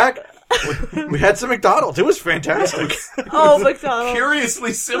 came back. We had some McDonald's. It was fantastic. Oh, McDonald's.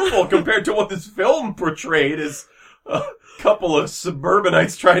 Curiously simple compared to what this film portrayed as a couple of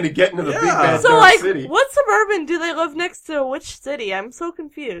suburbanites trying to get into the big bad So, dark like, city. what suburban do they live next to? Which city? I'm so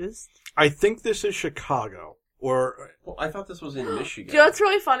confused. I think this is Chicago. Or Well, I thought this was in Michigan. Do you know what's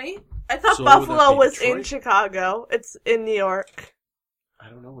really funny? I thought So would that Buffalo be was Detroit? in Chicago. It's in New York. I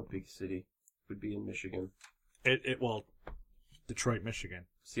don't know what big city would be in Michigan. well, Detroit, Michigan.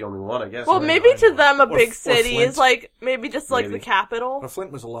 It's the only one, I guess. Well, right? maybe to them a Or- big or city Flint. is like maybe just like Maybe. the capital. Well,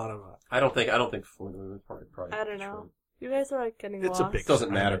 Flint was a lot of. I don't think Flint was probably I don't know. You guys are like getting It's lost. a big.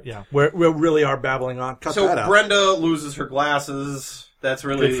 Doesn't matter. Yeah, we really are babbling on. Cut So that out. Brenda loses her glasses. That's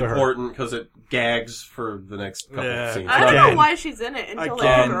really Good for her. important because it gags for the next couple Yeah. of scenes. I don't Again. know why she's in it until they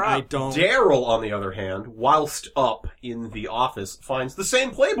Again, pick her I up. don't. Daryl, on the other hand, whilst up in the office, finds the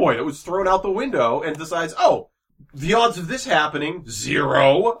same Playboy that was thrown out the window and decides, oh, the odds of this happening,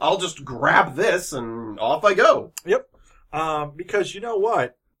 0. I'll just grab this and off I go. Yep. Because you know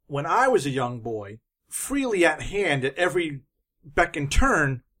what? When I was a young boy, freely at hand at every beck and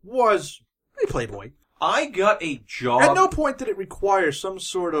turn was a Playboy. I got a job. At no point did it require some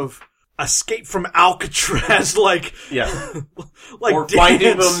sort of escape from Alcatraz, like Yeah. like or dance.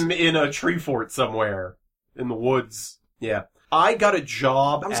 finding them in a tree fort somewhere in the woods. Yeah. I got a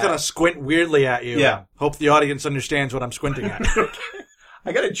job I'm just gonna squint weirdly at you. Yeah. Hope the audience understands what I'm squinting at.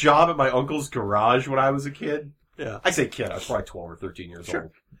 I got a job at my uncle's garage when I was a kid. Yeah. I say kid, I was probably 12 or 13 years Sure.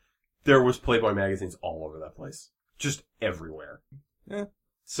 old. There was Playboy magazines all over that place. Just everywhere. Yeah.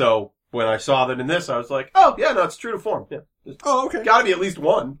 So, when I saw that in this, I was like, oh, yeah, no, it's true to form. Yeah. There's Oh, okay. gotta be at least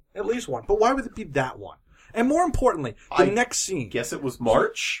one. At least one. But why would it be that one? And more importantly, the I next scene. Guess it was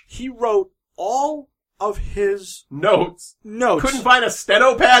March. He wrote all of his Notes. notes. Couldn't find a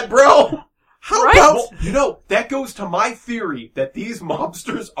steno pad, bro! How Right? about... Well, you know, that goes to my theory that these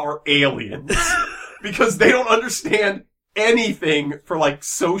mobsters are aliens. Because they don't understand anything for, like,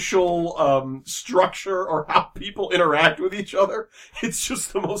 social, structure or how people interact with each other. It's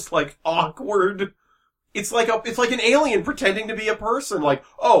just the most, like, awkward... It's like an alien pretending to be a person. Like,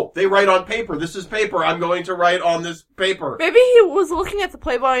 oh, they write on paper. This is paper. I'm going to write on this paper. Maybe he was looking at the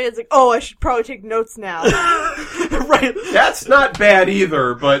Playboy and was like, oh, I should probably take notes now. right. That's not bad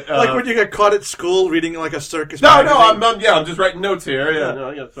either, but, Like when you get caught at school reading like a circus No, magazine. I'm just writing notes here. Yeah,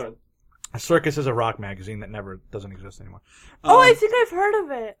 no, yeah, it's fine. A circus is a rock magazine that never doesn't exist anymore. Oh, I think I've heard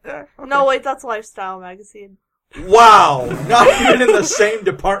of it. No, wait, that's Lifestyle magazine. Wow. Not even in the same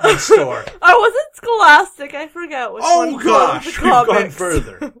department store. Oh, was it Scholastic? I forget which one. Oh gosh, the we've gone comics.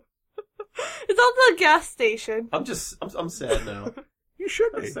 further. It's on the gas station. I'm sad now. You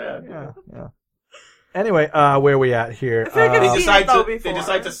should I'm be. sad. Yeah. Anyway, where are we at here? I feel like I've They seen decide it, though, to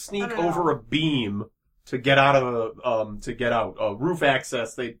before. sneak I don't know. over a beam to get out of roof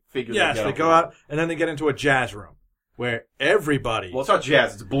access. They figure yes, they they go out and then they get into a jazz room where everybody Well, it's not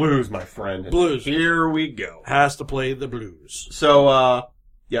jazz, it's blues, my friend. Blues. Here we go. has to play the blues. So,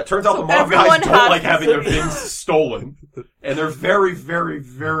 yeah, it turns out So the mob guys everyone don't has like to having their sing. things stolen. And they're very, very,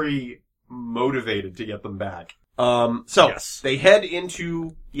 very motivated to get them back. So Yes. they head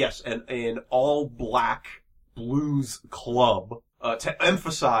into an all-black blues club to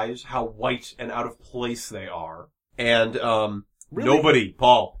emphasize how white and out of place they are. And Really? nobody,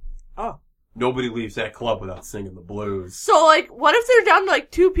 Paul. Oh. Nobody leaves that club without singing the blues. So, like, what if they're down to,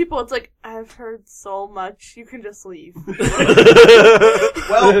 like, 2 people? It's like, I've heard so much, you can just leave. Well,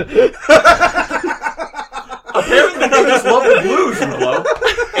 apparently they just love the blues, Willow.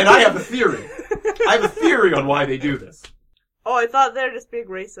 And I have a theory. I have a theory on why they do this. Oh, I thought they were just being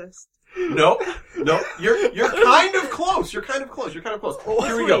racist. No, you're kind of close. You're kind of close.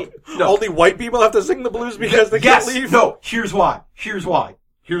 Here we go. No. Only white people have to sing the blues because they can't leave? No, here's why.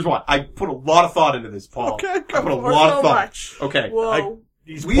 I put a lot of thought into this, Paul. Okay, I put a Or lot so of thought. much. Okay. Whoa.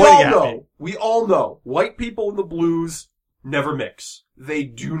 He's We pointing all at me. know, white people and the blues never mix. They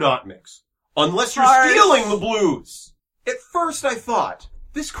do not mix. Unless you're Harsh. stealing the blues. At first I thought,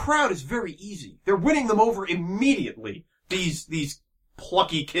 this crowd is very easy. They're winning them over immediately. These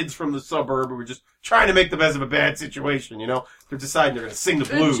plucky kids from the suburb who are just trying to make the best of a bad situation, you know? They're deciding they're gonna sing the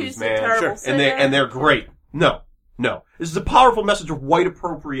And blues, she's a man. terrible singer. And they're great. No. This is a powerful message of white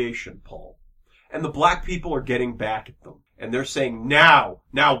appropriation, Paul. And the black people are getting back at them. And they're saying, now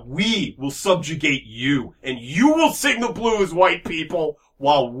we will subjugate you. And you will sing the blues, white people,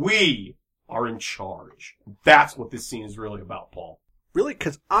 while we are in charge. That's what this scene is really about, Paul. Really?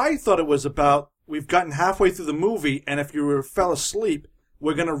 Because I thought it was about, we've gotten halfway through the movie, and if you fell asleep,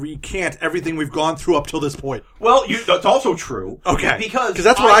 we're going to recant everything we've gone through up till this point. Well, that's also true. Okay. Because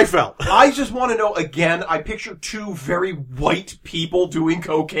that's what I felt. I just want to know, again, I picture 2 very white people doing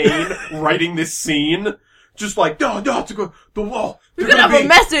cocaine, writing this scene. Just like, no, to go, the wall. You're gonna have a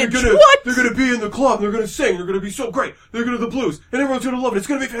message. What? They're gonna be in the club, they're gonna sing, they're gonna be so great, they're gonna do the blues, and everyone's gonna love it, it's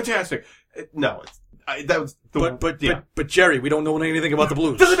gonna be fantastic. No, that was the, But Jerry, we don't know anything about the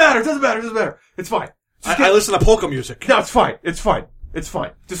blues. Doesn't matter. It's fine. I listen to polka music. No, it's fine.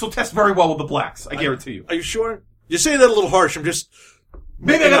 This will test very well with the blacks, I guarantee you. Are you sure? You say that a little harsh, I'm just...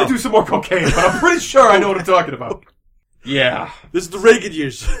 Maybe I gotta do some more cocaine, but I'm pretty sure I know what I'm talking about. Yeah. This is the Reagan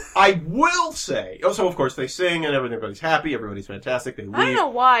years. I will say, so of course they sing and everybody's happy, everybody's fantastic, they leave. I don't know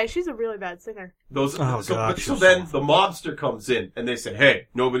why. She's a really bad singer. God, So then the mobster comes in and they say, hey,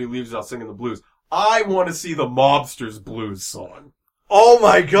 nobody leaves without singing the blues. I want to see the mobster's blues song. Oh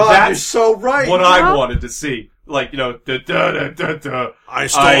my God, That's you're so right. What I wanted to see. Like, you know, da-da-da-da-da.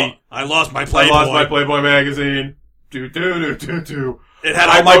 I lost my Playboy. I lost my Playboy magazine. Do-do-do-do-do. It had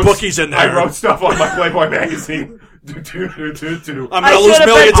all my bookies in there. I wrote stuff on my Playboy magazine. Do-do-do-do-do. I'm gonna lose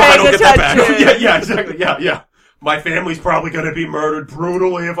millions if I don't get that back. Yeah, exactly. Yeah. My family's probably gonna be murdered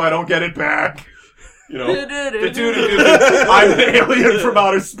brutally if I don't get it back. You know, I'm an alien from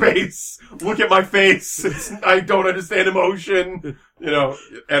outer space. Look at my face. I don't understand emotion. You know,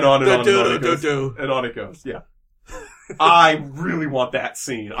 and on and on and on it goes. And on it goes. Yeah. I really want that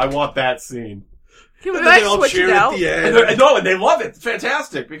scene. Can we And then they all switch cheer it at out? the end. And they love it. It's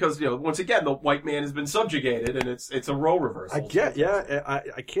fantastic because, you know, once again, the white man has been subjugated and it's a role reversal. I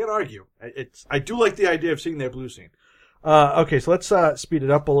can't argue. I do like the idea of seeing their blue scene. Okay, so let's speed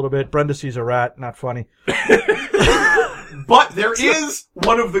it up a little bit. Brenda sees a rat. Not funny. But there is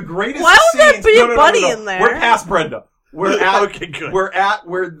one of the greatest Why would scenes. there be a bunny in there? We're past Brenda. We're at Okay, good. We're at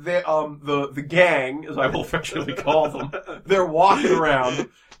where the gang, as I will affectionately call them, they're walking around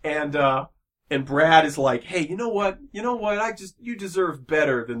and Brad is like, hey, you know what? You deserve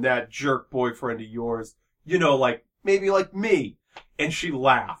better than that jerk boyfriend of yours. You know, like, maybe like me. And she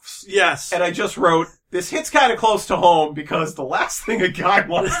laughs. Yes. And I just wrote, this hits kind of close to home because the last thing a guy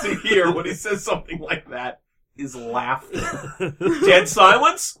wants to hear when he says something like that is laughter. Dead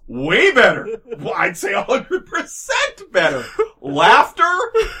silence? Way better. Well, I'd say 100% better. Laughter?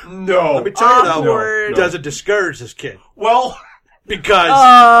 No. Let me tell you though, Awkward. it doesn't discourage this kid. Well,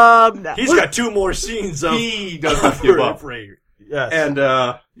 Because No. he's got 2 more scenes of... he doesn't give up. Yes. And,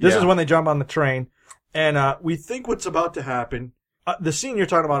 This is when they jump on the train, and we think what's about to happen. The scene you're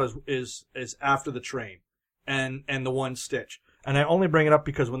talking about is after the train, and the one stitch. And I only bring it up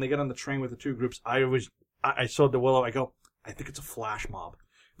because when they get on the train with the 2 groups, I saw the Willow. I go, I think it's a flash mob.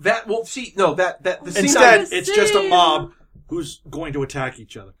 the scene. Instead, it's just a mob who's going to attack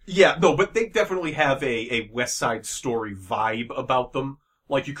each other. Yeah, no, but they definitely have a West Side Story vibe about them.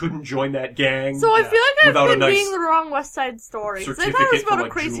 Like, you couldn't join that gang. So I feel like Without I've a been nice reading the wrong West Side Story. 'Cause I thought it was certificate about from, a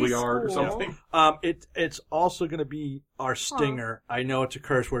like, crazy Juilliard or school. something. It's also going to be our stinger. I know it's a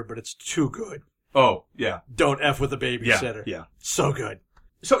curse word, but it's too good. Oh, yeah. Don't F with the babysitter. Yeah. So good.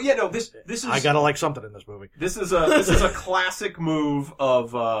 So, yeah, no, this is... I gotta like something in this movie. This is a classic move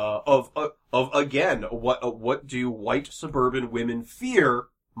of again, what do white suburban women fear?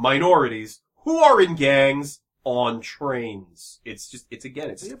 Minorities who are in gangs on trains. It's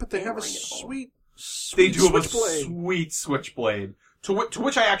Yeah, but they have a hammering it home. sweet They do have a switchblade. sweet switchblade. To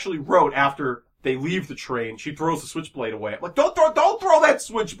which I actually wrote after they leave the train. She throws the switchblade away. I'm like, don't throw that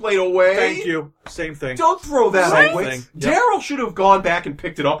switchblade away. Thank you. Same thing. Don't throw that Same away. thing. Yep. Daryl should have gone back and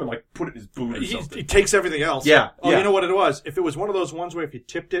picked it up and like put it in his boot or He something. takes everything else. Yeah, Oh, yeah. you know what it was? If it was one of those ones where if you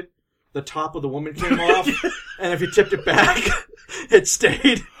tipped it, the top of the woman came off, and if you tipped it back, it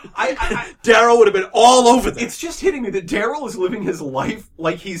stayed. Daryl would have been all over this. It's just hitting me that Daryl is living his life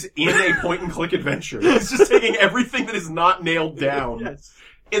like he's in a point-and-click adventure. He's just taking everything that is not nailed down. Yes.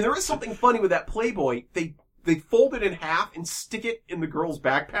 And there is something funny with that Playboy. They fold it in half and stick it in the girl's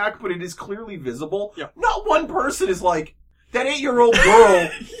backpack, but it is clearly visible. Yep. Not one person is like, that 8-year-old girl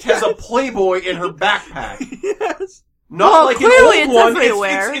has a Playboy in her backpack. Yes. Not Well, like clearly an it's old one.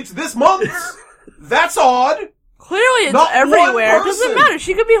 everywhere. It's this month. That's odd. Clearly it's Not one everywhere. It person. doesn't matter.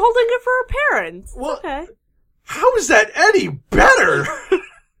 She could be holding it for her parents. Well- Okay. How is that any better?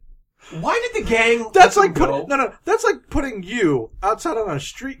 Why did the gang That's let like them go? That's like putting you outside on a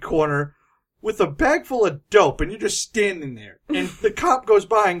street corner with a bag full of dope, and you're just standing there, and the cop goes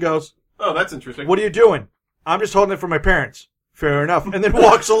by and goes, Oh, that's interesting. "What are you doing?" "I'm just holding it for my parents." "Fair enough," and then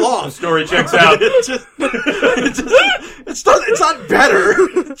walks along. The story checks out. It's not better.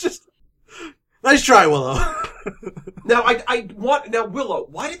 It's just nice try, Willow. Now, Now, Willow,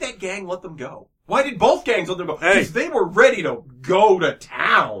 why did that gang let them go? Why did both gangs let them go? Hey. Because they were ready to go to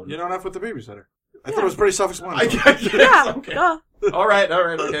town. You don't have with the babysitter. I thought it was pretty I self-explanatory. guess, Yeah. okay. Duh. All right,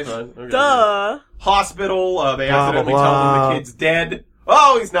 okay, fine. Okay. Duh. Hospital, they accidentally blah, tell them blah. the kid's dead.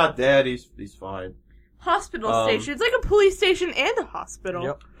 Oh, he's not dead, he's fine. Hospital station. It's like a police station and a hospital.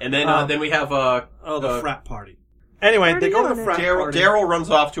 Yep. And then we have, the frat party. Anyway, they go to the frat party. Daryl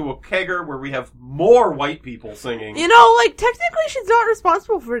runs off to a kegger where we have more white people singing. You know, like, technically she's not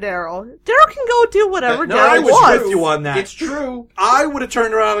responsible for Daryl. Daryl can go do whatever No, Daryl I was wants. with you on that. It's true. I would have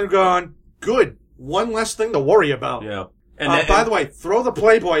turned around and gone, good, one less thing to worry about. Yeah. By the way, throw the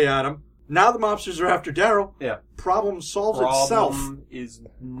Playboy at him. Now the mobsters are after Daryl. Yeah. Problem solves itself. Problem is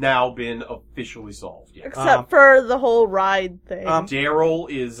now been officially solved. Yeah. Except for the whole ride thing. Daryl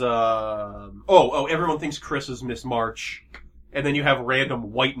is, everyone thinks Chris is Miss March. And then you have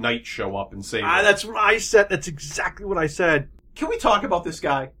random white knights show up and say, That's what I said. That's exactly what I said. Can we talk about this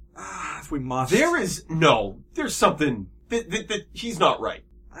guy? If we must. There's something that he's not right.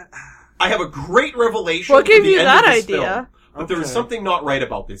 I have a great revelation. What gave at the you end that of this idea? film, but there is Okay. something not right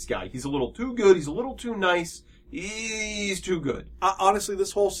about this guy. He's a little too good. He's a little too nice. He's too good. Honestly,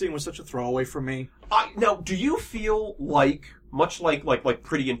 this whole scene was such a throwaway for me. Now, do you feel like, much like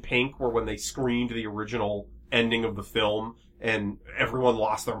Pretty in Pink, where when they screened the original ending of the film, and everyone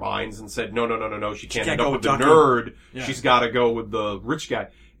lost their minds and said, no, she can't end up with the Ducky. nerd. Yeah. She's got to go with the rich guy.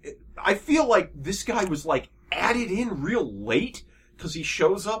 I feel like this guy was like added in real late because he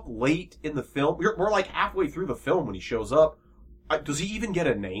shows up late in the film. We're like halfway through the film when he shows up. Does he even get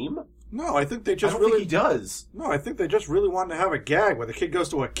a name? No, I think they I just don't really think he does. No, I think they just really wanted to have a gag where the kid goes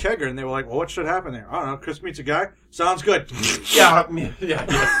to a kegger and they were like, well, what should happen there? I don't know. Chris meets a guy. Sounds good. Yeah.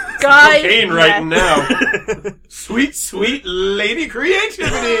 Guys, Cocaine right now. Sweet, sweet lady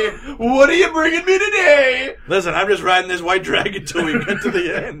creativity. What are you bringing me today? Listen, I'm just riding this white dragon till we get to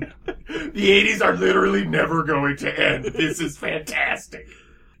the end. The 80s are literally never going to end. This is fantastic.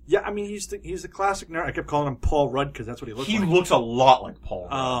 Yeah, I mean, he's the classic nerd. I kept calling him Paul Rudd because that's what he looks He like. looks a lot like Paul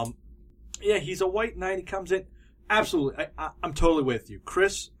Rudd. Yeah, he's a white knight. He comes in. Absolutely. I'm totally with you.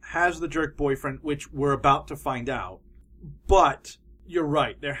 Chris has the jerk boyfriend, which we're about to find out. But you're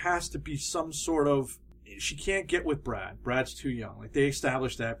right. There has to be some sort of... She can't get with Brad. Brad's too young. Like, they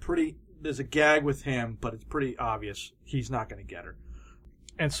established that. There's a gag with him, but it's pretty obvious he's not going to get her.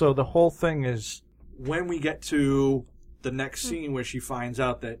 And so the whole thing is, when we get to the next scene where she finds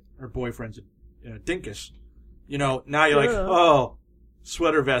out that her boyfriend's a dinkus, now you're like, oh...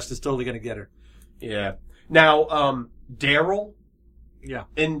 Sweater vest is totally going to get her. Yeah. Now, Daryl. Yeah.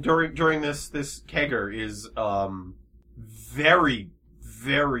 And during this kegger is very,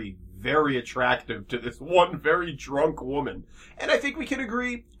 very, very attractive to this one very drunk woman. And I think we can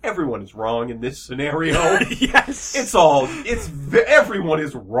agree everyone is wrong in this scenario. Yes. Everyone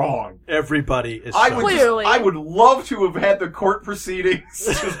is wrong. Everybody is Clearly. I would love to have had the court proceedings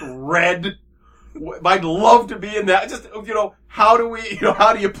just read. I'd love to be in that. Just, how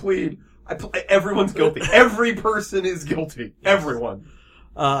do you plead? Everyone's guilty. Every person is guilty. Everyone.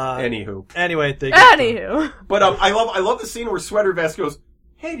 Anywho. Anyway, But I love the scene where Sweater Vest goes,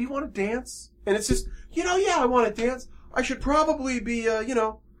 hey, do you want to dance? And it's just, yeah, I want to dance. I should probably be,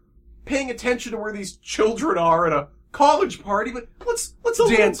 paying attention to where these children are at a college party, but let's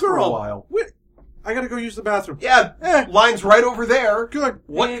dance for a while. I gotta go use the bathroom. Yeah, line's right over there. Good.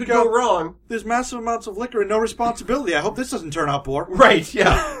 What There you could go wrong? There's massive amounts of liquor and no responsibility. I hope this doesn't turn out poor. Right,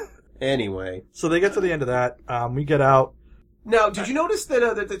 yeah. Anyway. So they get to the end of that. We get out. Now, did you notice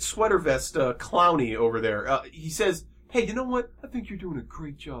that sweater vest Clowny over there? He says, "Hey, you know what? I think you're doing a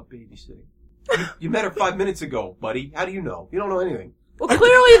great job babysitting. You met her 5 minutes ago, buddy. How do you know? You don't know anything." Well,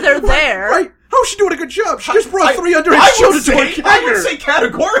 clearly they're there. Right. How's she doing a good job? She just brought 3 underage children to a kegger. I would say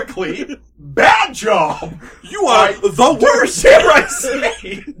categorically, bad job. You are the worst. Dare I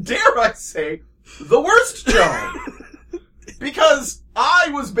say, the worst job. Because I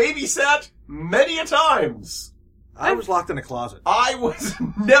was babysat many a times. I was locked in a closet. I was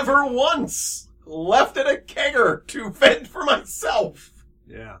never once left in a kegger to fend for myself.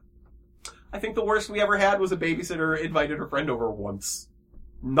 Yeah. I think the worst we ever had was a babysitter invited her friend over once.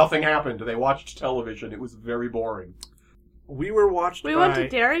 Nothing happened. They watched television. It was very boring. We were watched We went to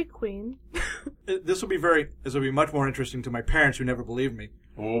Dairy Queen. This will be much more interesting to my parents who never believed me.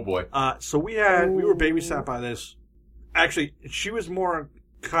 Oh boy. So we were babysat by this. Actually, she was more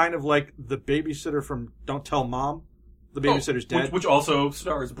kind of like the babysitter from Don't Tell Mom. The babysitter's dead. Which also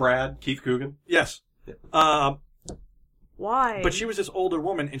stars Keith Coogan. Yes. Yeah. Why? But she was this older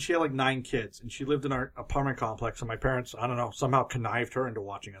woman, and she had like 9 kids, and she lived in our apartment complex, and my parents, I don't know, somehow connived her into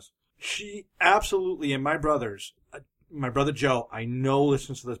watching us. She absolutely, and my brother Joe, I know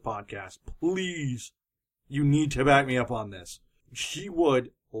listens to this podcast. Please, you need to back me up on this. She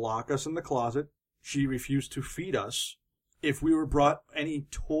would lock us in the closet. She refused to feed us. If we were brought any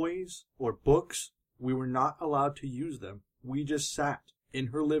toys or books, we were not allowed to use them. We just sat in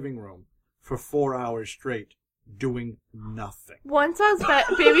her living room for 4 hours straight, doing nothing. Once I was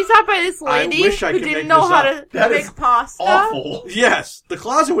babysat by this lady who didn't know how to make pasta. Awful. Yes, the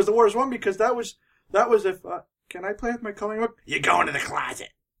closet was the worst one because that was if can I play with my coloring book? You go into the closet.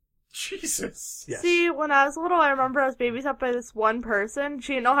 Jesus. Yes. See, when I was little, I remember I was babysat by this one person.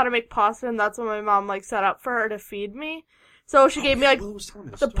 She didn't know how to make pasta, and that's when my mom set up for her to feed me. So she gave me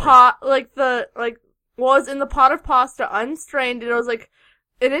the pot, was in the pot of pasta unstrained, and it was like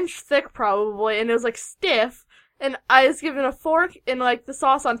an inch thick probably, and it was stiff. And I was given a fork and the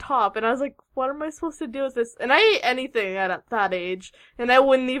sauce on top, and I was like, what am I supposed to do with this? And I ate anything at that age, and I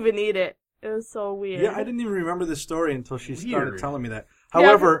wouldn't even eat it. It was so weird. Yeah, I didn't even remember this story until she started telling me that.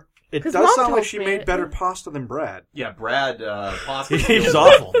 However, it does sound like she made better pasta than Brad. Yeah, Brad, pasta. He's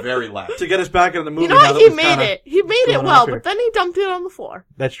awful. Very loud. To get us back into the movie. You know what? He made it. He made it well, but then he dumped it on the floor.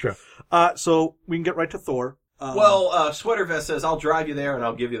 That's true. So we can get right to Thor. Sweater Vest says, I'll drive you there and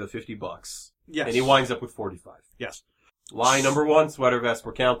I'll give you the $50. Yes. And he winds up with 45. Yes. Lie number 1, Sweater Vest,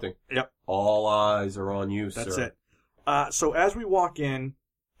 we're counting. Yep. All eyes are on you, That's sir. it. So as we walk in,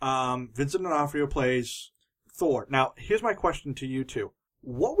 Vincent D'Onofrio plays Thor. Now, here's my question to you two.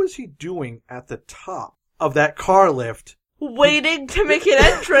 What was he doing at the top of that car lift? Waiting to make an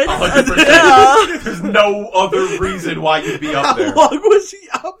entrance. 100%. There's no other reason why you'd be up there. How long was he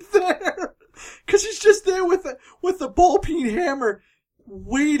up there? Because he's just there with the ball-peen hammer,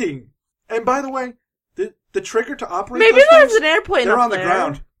 waiting. And by the way, the trigger to operate maybe those there's things, an airplane they're up on the there.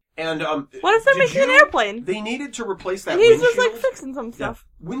 ground. And what if they're making an airplane? They needed to replace that and he's windshield. just fixing some stuff.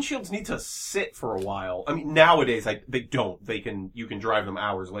 Yeah. Windshields need to sit for a while. I mean, nowadays they don't. You can drive them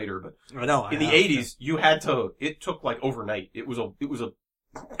hours later, but I know. In the 80s, you had to. It took overnight. It was a,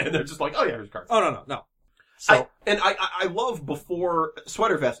 and they're just like, oh yeah, here's cars. Oh no. So I love before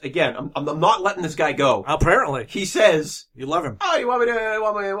Sweater Vest again. I'm not letting this guy go. Apparently, he says, "You love him." Oh, you want me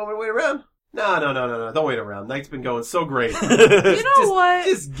to wait around? No. Don't wait around. Night's been going so great. You know what?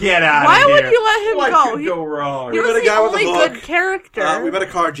 Just get out Why of here. would you let him what go? What could go wrong? He was the only good character. We met a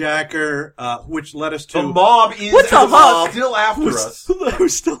carjacker, which led us to... The mob is still after us.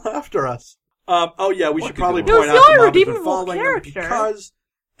 Who's still after us? We should probably point out the mob has been following them because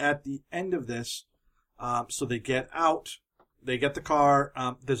at the end of this, so they get out, they get the car,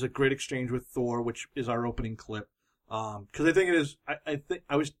 there's a great exchange with Thor, which is our opening clip. Because I think it is,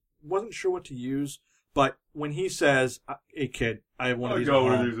 wasn't sure what to use, but when he says, "Hey kid, I have one of these at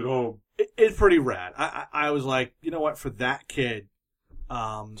home," it's pretty rad. I was like, you know what, for that kid,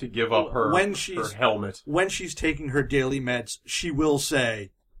 to give up her helmet when she's taking her daily meds, she will say,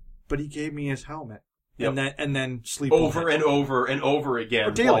 "But he gave me his helmet," and then sleep over and over and over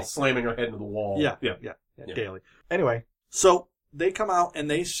again while slamming her head into the wall. Yeah, daily. Anyway, so they come out and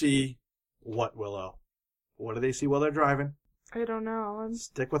they see what, Willow? What do they see while they're driving? I don't know.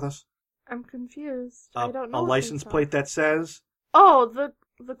 Stick with us. I'm confused. I don't know. A license plate that says... Oh,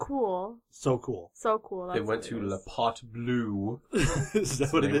 the cool. So cool. So cool. They went to Le Pot Bleu. Is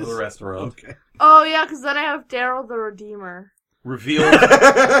that what it is? The restaurant. Okay. Oh, yeah, because then I have Daryl the Redeemer. revealed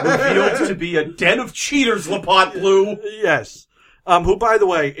to be a den of cheaters, Lapat Blue. Yes. Who, by the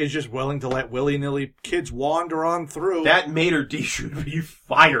way, is just willing to let willy-nilly kids wander on through. That Mater D should be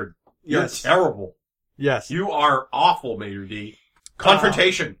fired. You're terrible. Yes. You are awful, Mater D.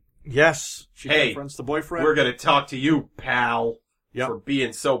 Confrontation. Yes. She confronts the boyfriend. We're going to talk to you, pal, Yep. for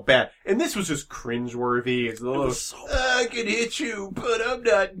being so bad. And this was just cringeworthy. It's a little, I can hit you, but I'm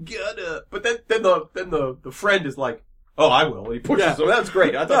not gonna. But then the friend is like, oh, I will. And he pushes him. That's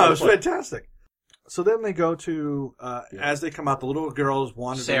great. I thought No, that it was fantastic. So then they go to, as they come out, the little girl has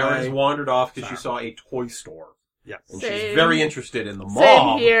wandered Sarah's away. wandered off because she saw a toy store. Yeah. And Same. she's very interested in the mob.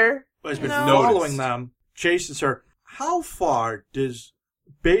 Same here. Has been No. following them, chases her. How far does,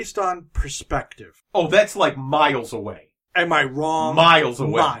 based on perspective, Oh, that's like miles away. am I wrong? Miles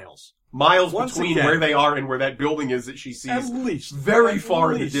away. Miles Once between again, where they are and where that building is that she sees. At least. Very at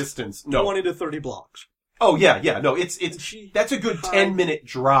far in the least distance. No. 20 to 30 blocks. Oh, yeah. No, it's that's a good 10-minute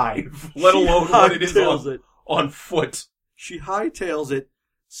drive, let alone what it is on foot. She hightails it,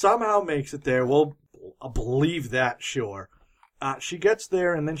 somehow makes it there. We'll believe that, sure. She gets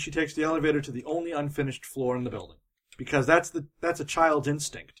there, and then she takes the elevator to the only unfinished floor in the building. Because that's a child's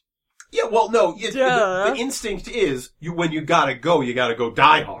instinct. Yeah, well, no, the instinct is, when you gotta go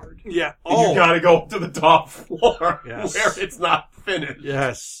die hard. Yeah. And you gotta go to the top floor, Yes. where it's not finished.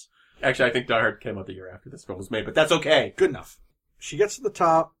 Yes. Actually, I think Die Hard came out the year after this film was made, but that's okay. Good enough. She gets to the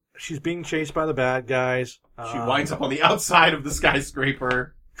top. She's being chased by the bad guys. She winds up on the outside of the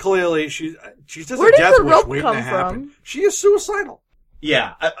skyscraper. Clearly, she's just Where a did death the wish rope waiting come to happen. from? She is suicidal.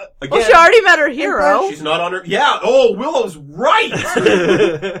 Yeah, again. Well, she already met her hero. She's not on her. Yeah. Oh, Willow's right.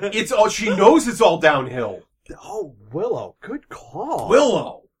 She knows it's all downhill. Oh, Willow, good call.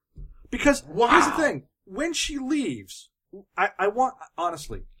 Willow. Because here's the thing: when she leaves, I want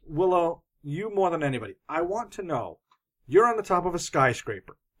honestly, Willow, you more than anybody, I want to know: you're on the top of a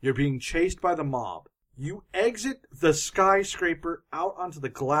skyscraper. You're being chased by the mob. You exit the skyscraper out onto the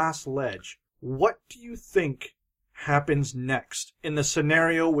glass ledge. What do you think happens next in the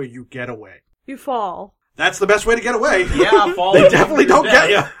scenario where you get away? You fall. That's the best way to get away. Yeah, fall. They definitely don't get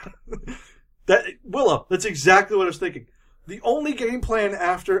you. Willow, that's exactly what I was thinking. The only game plan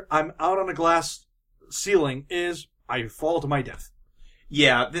after I'm out on a glass ceiling is I fall to my death.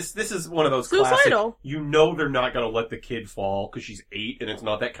 Yeah, this is one of those Suicidal. classic. You know they're not going to let the kid fall because she's 8 and it's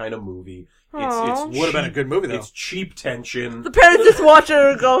not that kind of movie. Aw. It's Would have been a good movie though. It's cheap tension. The parents just watch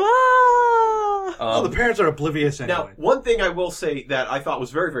her and go, ah! Oh, the parents are oblivious anyway. Now, one thing I will say that I thought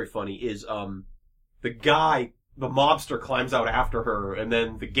was very, very funny is the guy, the mobster, climbs out after her, and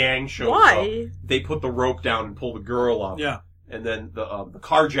then the gang shows Why? up. They put the rope down and pull the girl up. Yeah. And then the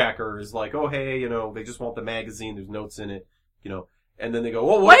carjacker is like, oh, hey, they just want the magazine. There's notes in it, And then they go,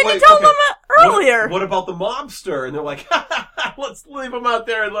 oh, Why didn't you tell them earlier? What about the mobster? And they're like, let's leave him out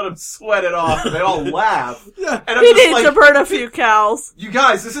there and let him sweat it off. And they all laugh. Yeah. And I'm He just needs like, to burn a few cows. you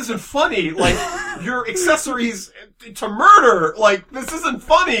guys, this isn't funny. Like, your accessories to murder. Like, this isn't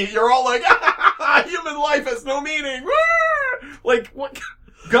funny. You're all like, human life has no meaning. Like, what?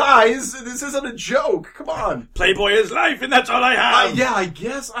 Guys, this isn't a joke. Come on. Playboy is life, and that's all I have. Yeah, I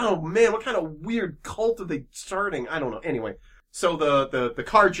guess. Oh, man, what kind of weird cult are they starting? I don't know. Anyway, so the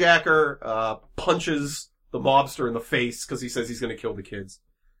carjacker punches the mobster in the face because he says he's going to kill the kids.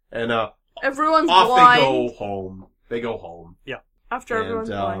 And Everyone's off blind. they go home. They go home. Yeah. After everyone's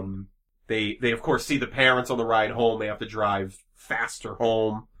blind. And they of course see the parents on the ride home. They have to drive faster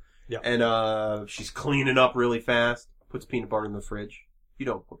home. Yeah. And she's cleaning up really fast. Puts peanut butter in the fridge. You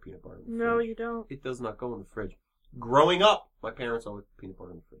don't put peanut butter in the No, fridge. you don't. It does not go in the fridge. Growing up, my parents always put peanut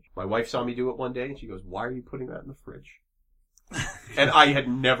butter in the fridge. My wife saw me do it one day, and she goes, "Why are you putting that in the fridge?" And I had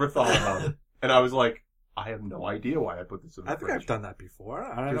never thought about it. And I was like, I have no idea why I put this in the I think fridge. I've done that before.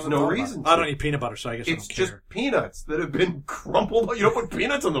 There's no reason to. I don't eat peanut butter, so I guess It's I don't just care. peanuts that have been crumpled. You don't put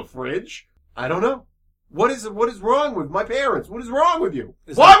peanuts in the fridge. I don't know. What is wrong with my parents? What is wrong with you?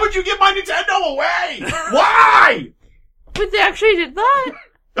 Why would you give my Nintendo away? Why? But they actually did that.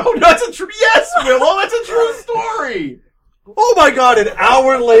 Oh, that's a true. Yes, Willow, that's a true story. Oh my god, an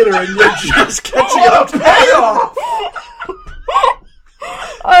hour later and you're just catching What up. a payoff!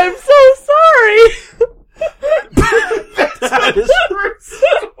 I'm so sorry. That is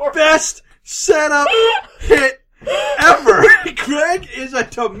best setup hit ever. Greg is a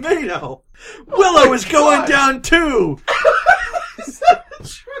tomato. Willow is going down too.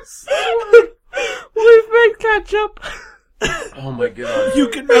 We've made ketchup. Oh my god. You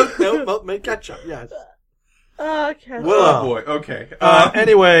can make ketchup, yes. Okay. Oh boy. Okay.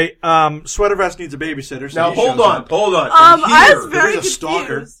 Anyway, Sweater Vest needs a babysitter. So Now he hold shows on. up. Hold on. I was very There's a stalker.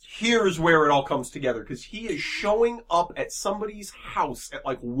 confused. Here's where it all comes together, because he is showing up at somebody's house at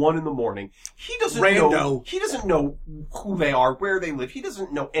like 1 a.m. He doesn't know. He doesn't know who they are, where they live. He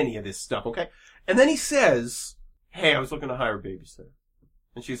doesn't know any of this stuff. Okay. And then he says, "Hey, I was looking to hire a babysitter."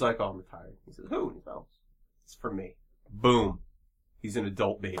 And she's like, "Oh, I'm retired." He says, "Who?" And he goes, "It's for me." Boom. He's an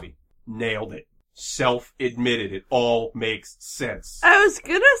adult baby. Nailed it. Self-admitted. It all makes sense. I was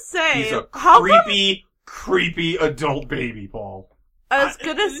gonna say, He's a how creepy adult baby, Paul. I was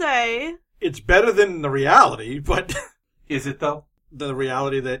gonna say, It's better than the reality, but Is it though? the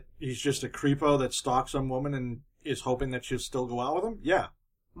reality that he's just a creepo that stalks some woman and is hoping that she'll still go out with him. Yeah,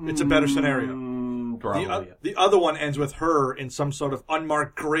 it's a better scenario. Probably. The other one ends with her in some sort of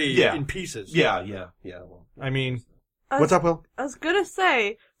unmarked grave in pieces. Yeah. Well, I mean, what's up, Will? I was gonna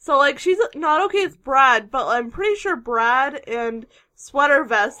say, so like she's not okay with Brad, but I'm pretty sure Brad and Sweater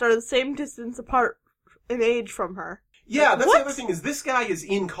Vest are the same distance apart in age from her. Yeah, that's What? the other thing is this guy is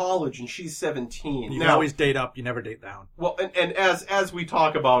in college and she's 17. You now, can always date up, you never date down. well, and as we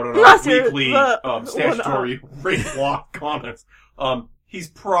talk about in our Unless you're weekly the statutory rape law comments, he's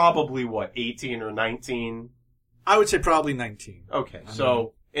probably what, 18 or 19? I would say probably 19. Okay,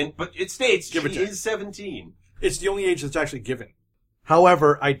 so but it states Give or she take. is 17. It's the only age that's actually given.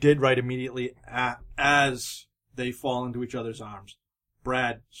 However, I did write immediately as they fall into each other's arms.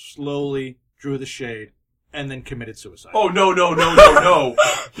 Brad slowly drew the shade and then committed suicide. Oh no!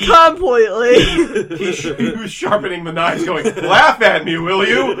 Completely. He was sharpening the knives, going, "Laugh at me, will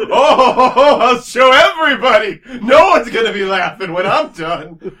you? Oh, I'll show everybody. No one's gonna be laughing when I'm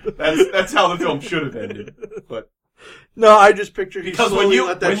done." That's how the film should have ended. But No, I just pictured he because slowly when you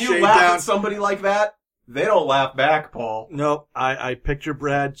let that shade laugh down. at somebody like that, they don't laugh back, Paul. No, I picture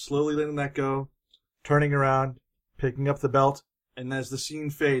Brad slowly letting that go, turning around, picking up the belt, and as the scene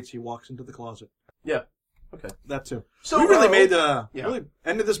fades, he walks into the closet. Yeah. Okay. That too. So we really yeah. really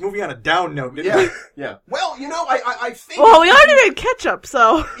ended this movie on a down note, didn't we? Yeah. Well, I think. Well, we already made ketchup,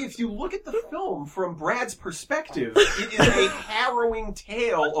 so. If you look at the film from Brad's perspective, it is a harrowing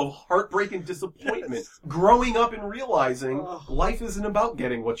tale of heartbreak and disappointment. Growing up and realizing life isn't about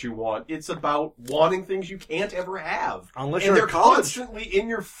getting what you want. It's about wanting things you can't ever have. Unless and you're they're in college. constantly in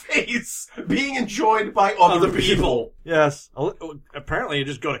your face, being enjoyed by other people. Yes. Apparently, you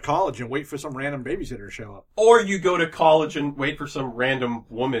just go to college and wait for some random babysitter to show up. Or you go to college and wait for some random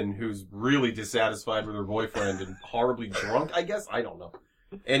woman who's really dissatisfied with her boyfriend and horribly drunk, I guess? I don't know.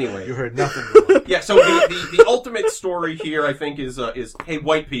 Anyway. You heard nothing. Yeah, so the ultimate story here, I think, is hey,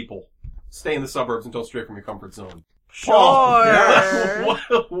 white people, stay in the suburbs and don't stray from your comfort zone. Sure.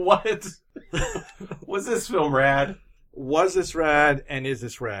 Paul, what? Was this film rad? Was this rad and is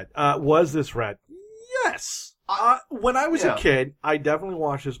this rad? Was this rad? Yes. When I was a kid, I definitely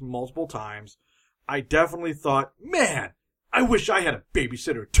watched this multiple times. I definitely thought, man, I wish I had a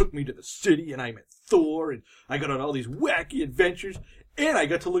babysitter who took me to the city and I met Thor and I got on all these wacky adventures and I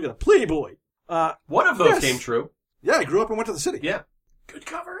got to look at a Playboy. One of those came true. Yeah, I grew up and went to the city. Yeah. Good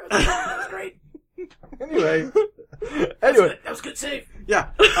cover. That was great. Anyway. That was good save.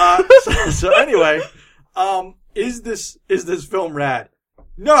 Yeah. So anyway, is this film rad?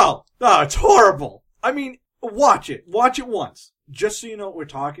 No, it's horrible. I mean, watch it once, just so you know what we're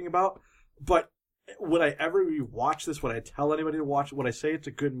talking about. But would I ever rewatch this? Would I tell anybody to watch it? Would I say it's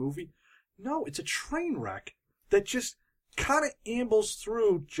a good movie? No, it's a train wreck that just kind of ambles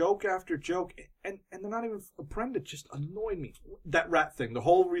through joke after joke, and they're not even Brenda just annoyed me. That rat thing. The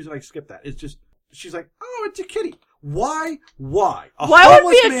whole reason I skipped that is just she's like, oh, it's a kitty. Why? Why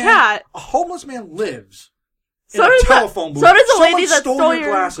would it be a cat? A homeless man lives So in does a telephone booth. So does the Someone lady that stole your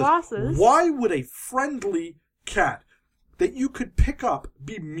glasses. glasses. Why would a friendly cat that you could pick up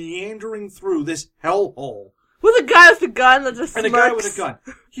be meandering through this hellhole? With a guy with a gun that just and smirks. a guy with a gun.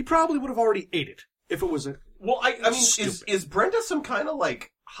 He probably would have already ate it if it was a... Well, I mean, is Brenda some kind of,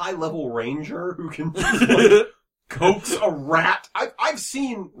 like, high-level ranger who can just, like, coax a rat? I've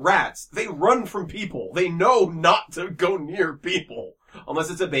seen rats. They run from people. They know not to go near people. Unless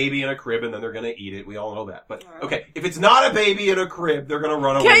it's a baby in a crib and then they're gonna eat it. We all know that. But, okay, if it's not a baby in a crib, they're gonna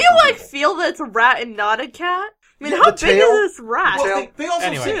run away Can't you, from like, people. feel that it's a rat and not a cat? I mean, Yeah, how the big tail- is this rat? Well, they also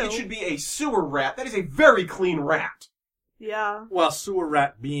Anyway. say it should be a sewer rat. That is a very clean rat. Yeah. Well, sewer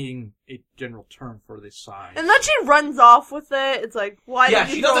rat being a general term for this size. And then she runs off with it. It's like, why Yeah, did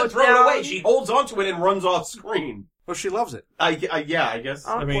you she doesn't throw down? it away. She holds onto it and runs off screen. Well, she loves it. I guess.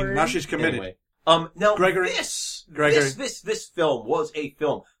 I mean, Awkward. now she's committed. Anyway, now Gregory? this film was a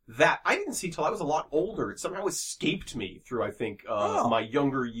film that I didn't see till I was a lot older. It somehow escaped me through, I think, my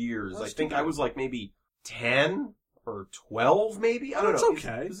younger years. That's I think too I bad. was like maybe 10 or 12, maybe. I don't know.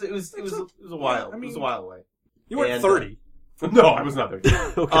 Okay. It was a while. It was a while away. You weren't And, 30. No, I was not 30.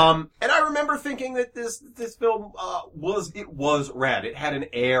 Okay. And I remember thinking that this film was rad. It had an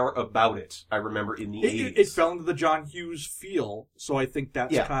air about it. I remember in the 80s. It fell into the John Hughes feel, so I think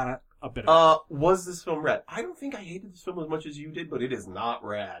that's kind of a bit. Was this film rad? I don't think I hated this film as much as you did, but it is not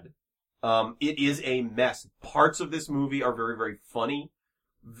rad. It is a mess. Parts of this movie are very, very funny.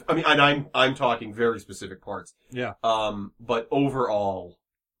 I mean, and I'm talking very specific parts. Yeah. But overall,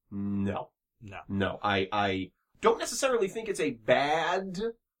 no. No. I don't necessarily think it's a bad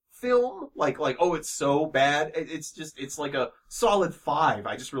film. Like, oh, it's so bad. It's like a solid 5.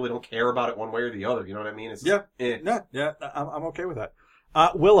 I just really don't care about it one way or the other. You know what I mean? It's Yeah. I'm okay with that.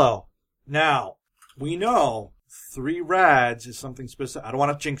 Willow. Now, we know 3 rads is something specific. I don't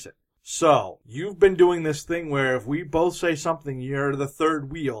want to jinx it. So, you've been doing this thing where if we both say something, you're the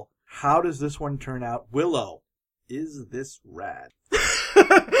third wheel. How does this one turn out? Willow, is this rad?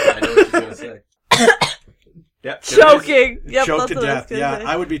 I know what you're going to say. Yep, Choking. Yep, choked to that's what I was death. gonna Yeah, say.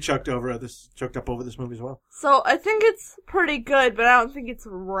 I would be choked up over this movie as well. So I think it's pretty good, but I don't think it's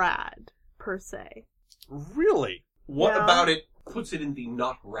rad per se. Really? What Yeah. about it puts it in the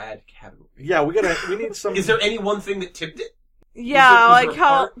not rad category? Yeah, we need some. Is there any one thing that tipped it? Yeah, Was there like a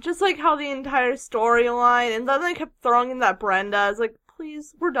how part? just like how the entire storyline, and then they kept throwing in that Brenda. It's like,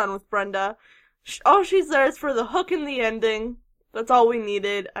 please, we're done with Brenda. All she's there is for the hook in the ending. That's all we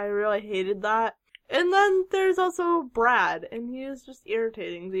needed. I really hated that. And then there's also Brad, and he was just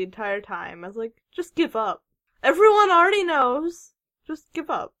irritating the entire time. I was like, just give up. Everyone already knows. Just give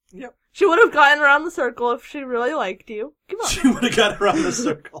up. Yep. She would have gotten around the circle if she really liked you. Give up. She would have got around the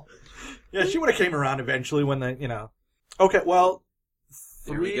circle. Yeah, she would have came around eventually when Okay, well,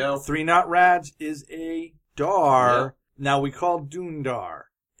 Here we go. 3 not rads is a dar. Yeah. Now we call Dune dar.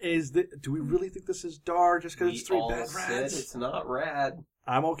 Do we really think this is dar just because it's 3 all bad said rads? it's not rad.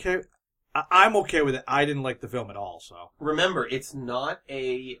 I'm okay. I'm okay with it. I didn't like the film at all, so. Remember, it's not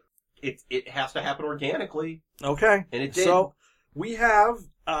a... It has to happen organically. Okay. And it did. So, we have,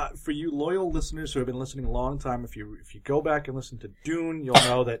 for you loyal listeners who have been listening a long time, if you go back and listen to Dune, you'll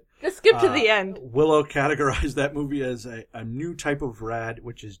know that Just skip to the end. Willow categorized that movie as a new type of rad,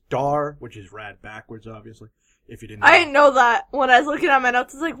 which is dar, which is rad backwards, obviously, if you didn't know. I didn't know that when I was looking at my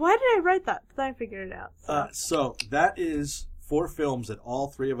notes. I was like, why did I write that? But then I figured it out. So that is 4 films that all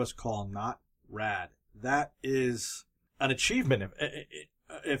 3 of us call not rad. That is an achievement,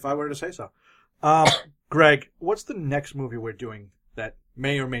 if I were to say so. Greg, what's the next movie we're doing that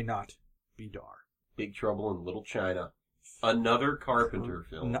may or may not be dar? Big Trouble in Little China. Another Carpenter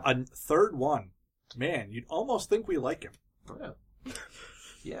film. A third one. Man, you'd almost think we like him. Yeah.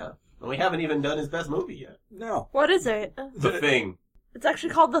 Yeah. And we haven't even done his best movie yet. No. What is it? The Thing. It's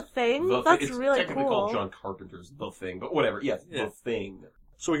actually called The Thing? That's it's really technically cool. called John Carpenter's The Thing, but whatever. Yes, Yeah. The Thing.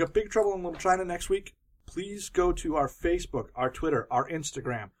 So we got Big Trouble in Little China next week. Please go to our Facebook, our Twitter, our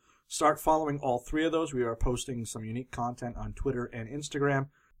Instagram. Start following all 3 of those. We are posting some unique content on Twitter and Instagram.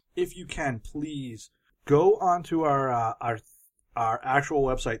 If you can, please go onto our actual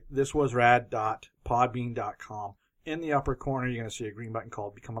website, thiswasrad.podbean.com. In the upper corner, you're going to see a green button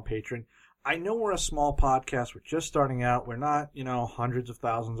called Become a Patron. I know we're a small podcast. We're just starting out. We're not, hundreds of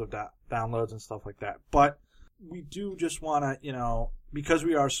thousands of downloads and stuff like that. But we do just want to, because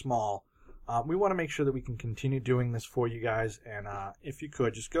we are small, we want to make sure that we can continue doing this for you guys. And if you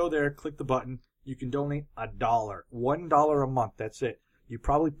could, just go there, click the button. You can donate $1. $1 a month. That's it. You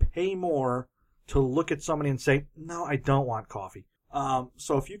probably pay more to look at somebody and say, no, I don't want coffee.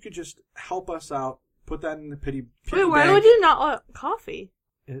 So if you could just help us out, put that in the pity Wait, why bank. would you not want coffee?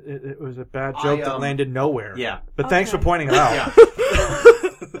 It was a bad joke that landed nowhere. Yeah. But thanks for Okay. pointing it out. Yeah.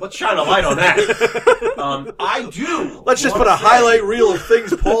 Let's shine a light on that. I do. Let's just wanna put a say- highlight reel of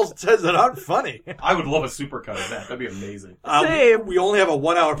things Paul says that aren't funny. I would love a supercut of that. That'd be amazing. Same. We only have a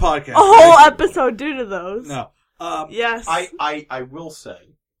 1 hour podcast. A whole episode due to those. No. Yes. I will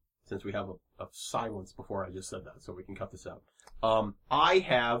say, since we have a silence before I just said that, so we can cut this out. I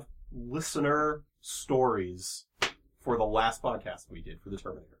have listener stories for the last podcast we did for the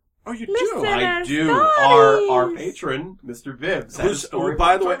Terminator. Oh, you Listen. do? I do. Stories. Our patron, Mr. Bibbs, has a story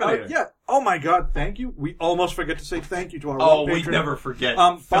by for the way, Terminator. yeah. Oh my God, thank you. We almost forget to say thank you to our Oh, one we patron. never forget.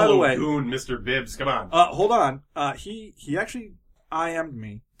 By the fellow way- goon, Mr. Bibbs. Come on. Hold on. He actually IM'd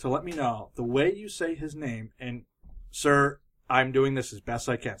me to let me know the way you say his name, and sir, I'm doing this as best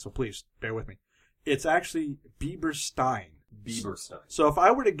I can, so please bear with me. It's actually Bieberstein. Bieberstein. So if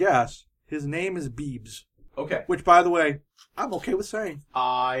I were to guess, his name is Biebs, Okay. which, by the way, I'm okay with saying.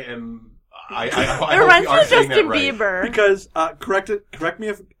 I am. I It hope reminds you me are of saying Justin that right. Bieber. Because, correct me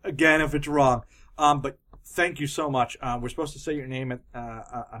if it's wrong. But thank you so much. We're supposed to say your name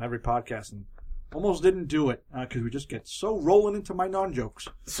on every podcast, and almost didn't do it because we just get so rolling into my non-jokes.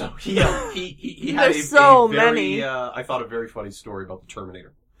 So he had There's so a very, many. I thought a very funny story about the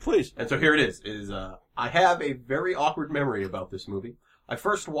Terminator. Please. And so here it is. I have a very awkward memory about this movie. I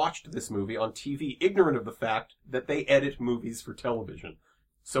first watched this movie on TV, ignorant of the fact that they edit movies for television.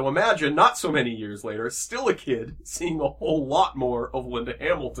 So imagine, not so many years later, still a kid, seeing a whole lot more of Linda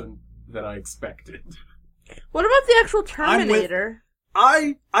Hamilton than I expected. What about the actual Terminator?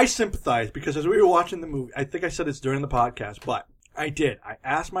 I sympathize because as we were watching the movie, I think I said this during the podcast, but I did. I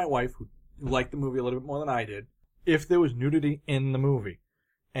asked my wife, who liked the movie a little bit more than I did, if there was nudity in the movie.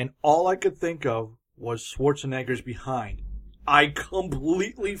 And all I could think of was Schwarzenegger's behind. I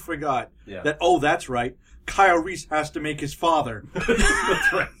completely forgot that, that's right, Kyle Reese has to make his father.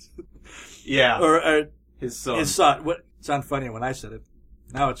 That's right. Yeah. Or his son. His son. What sounded funny when I said it.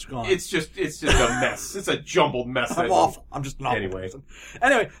 Now it's gone. It's just a mess. It's a jumbled mess. I'm awful. I'm just an awful Anyway. person.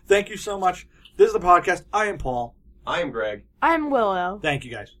 Anyway, thank you so much. This is the podcast. I am Paul. I am Greg. I'm Willow. Thank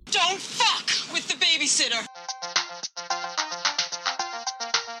you guys. Don't fuck with the babysitter.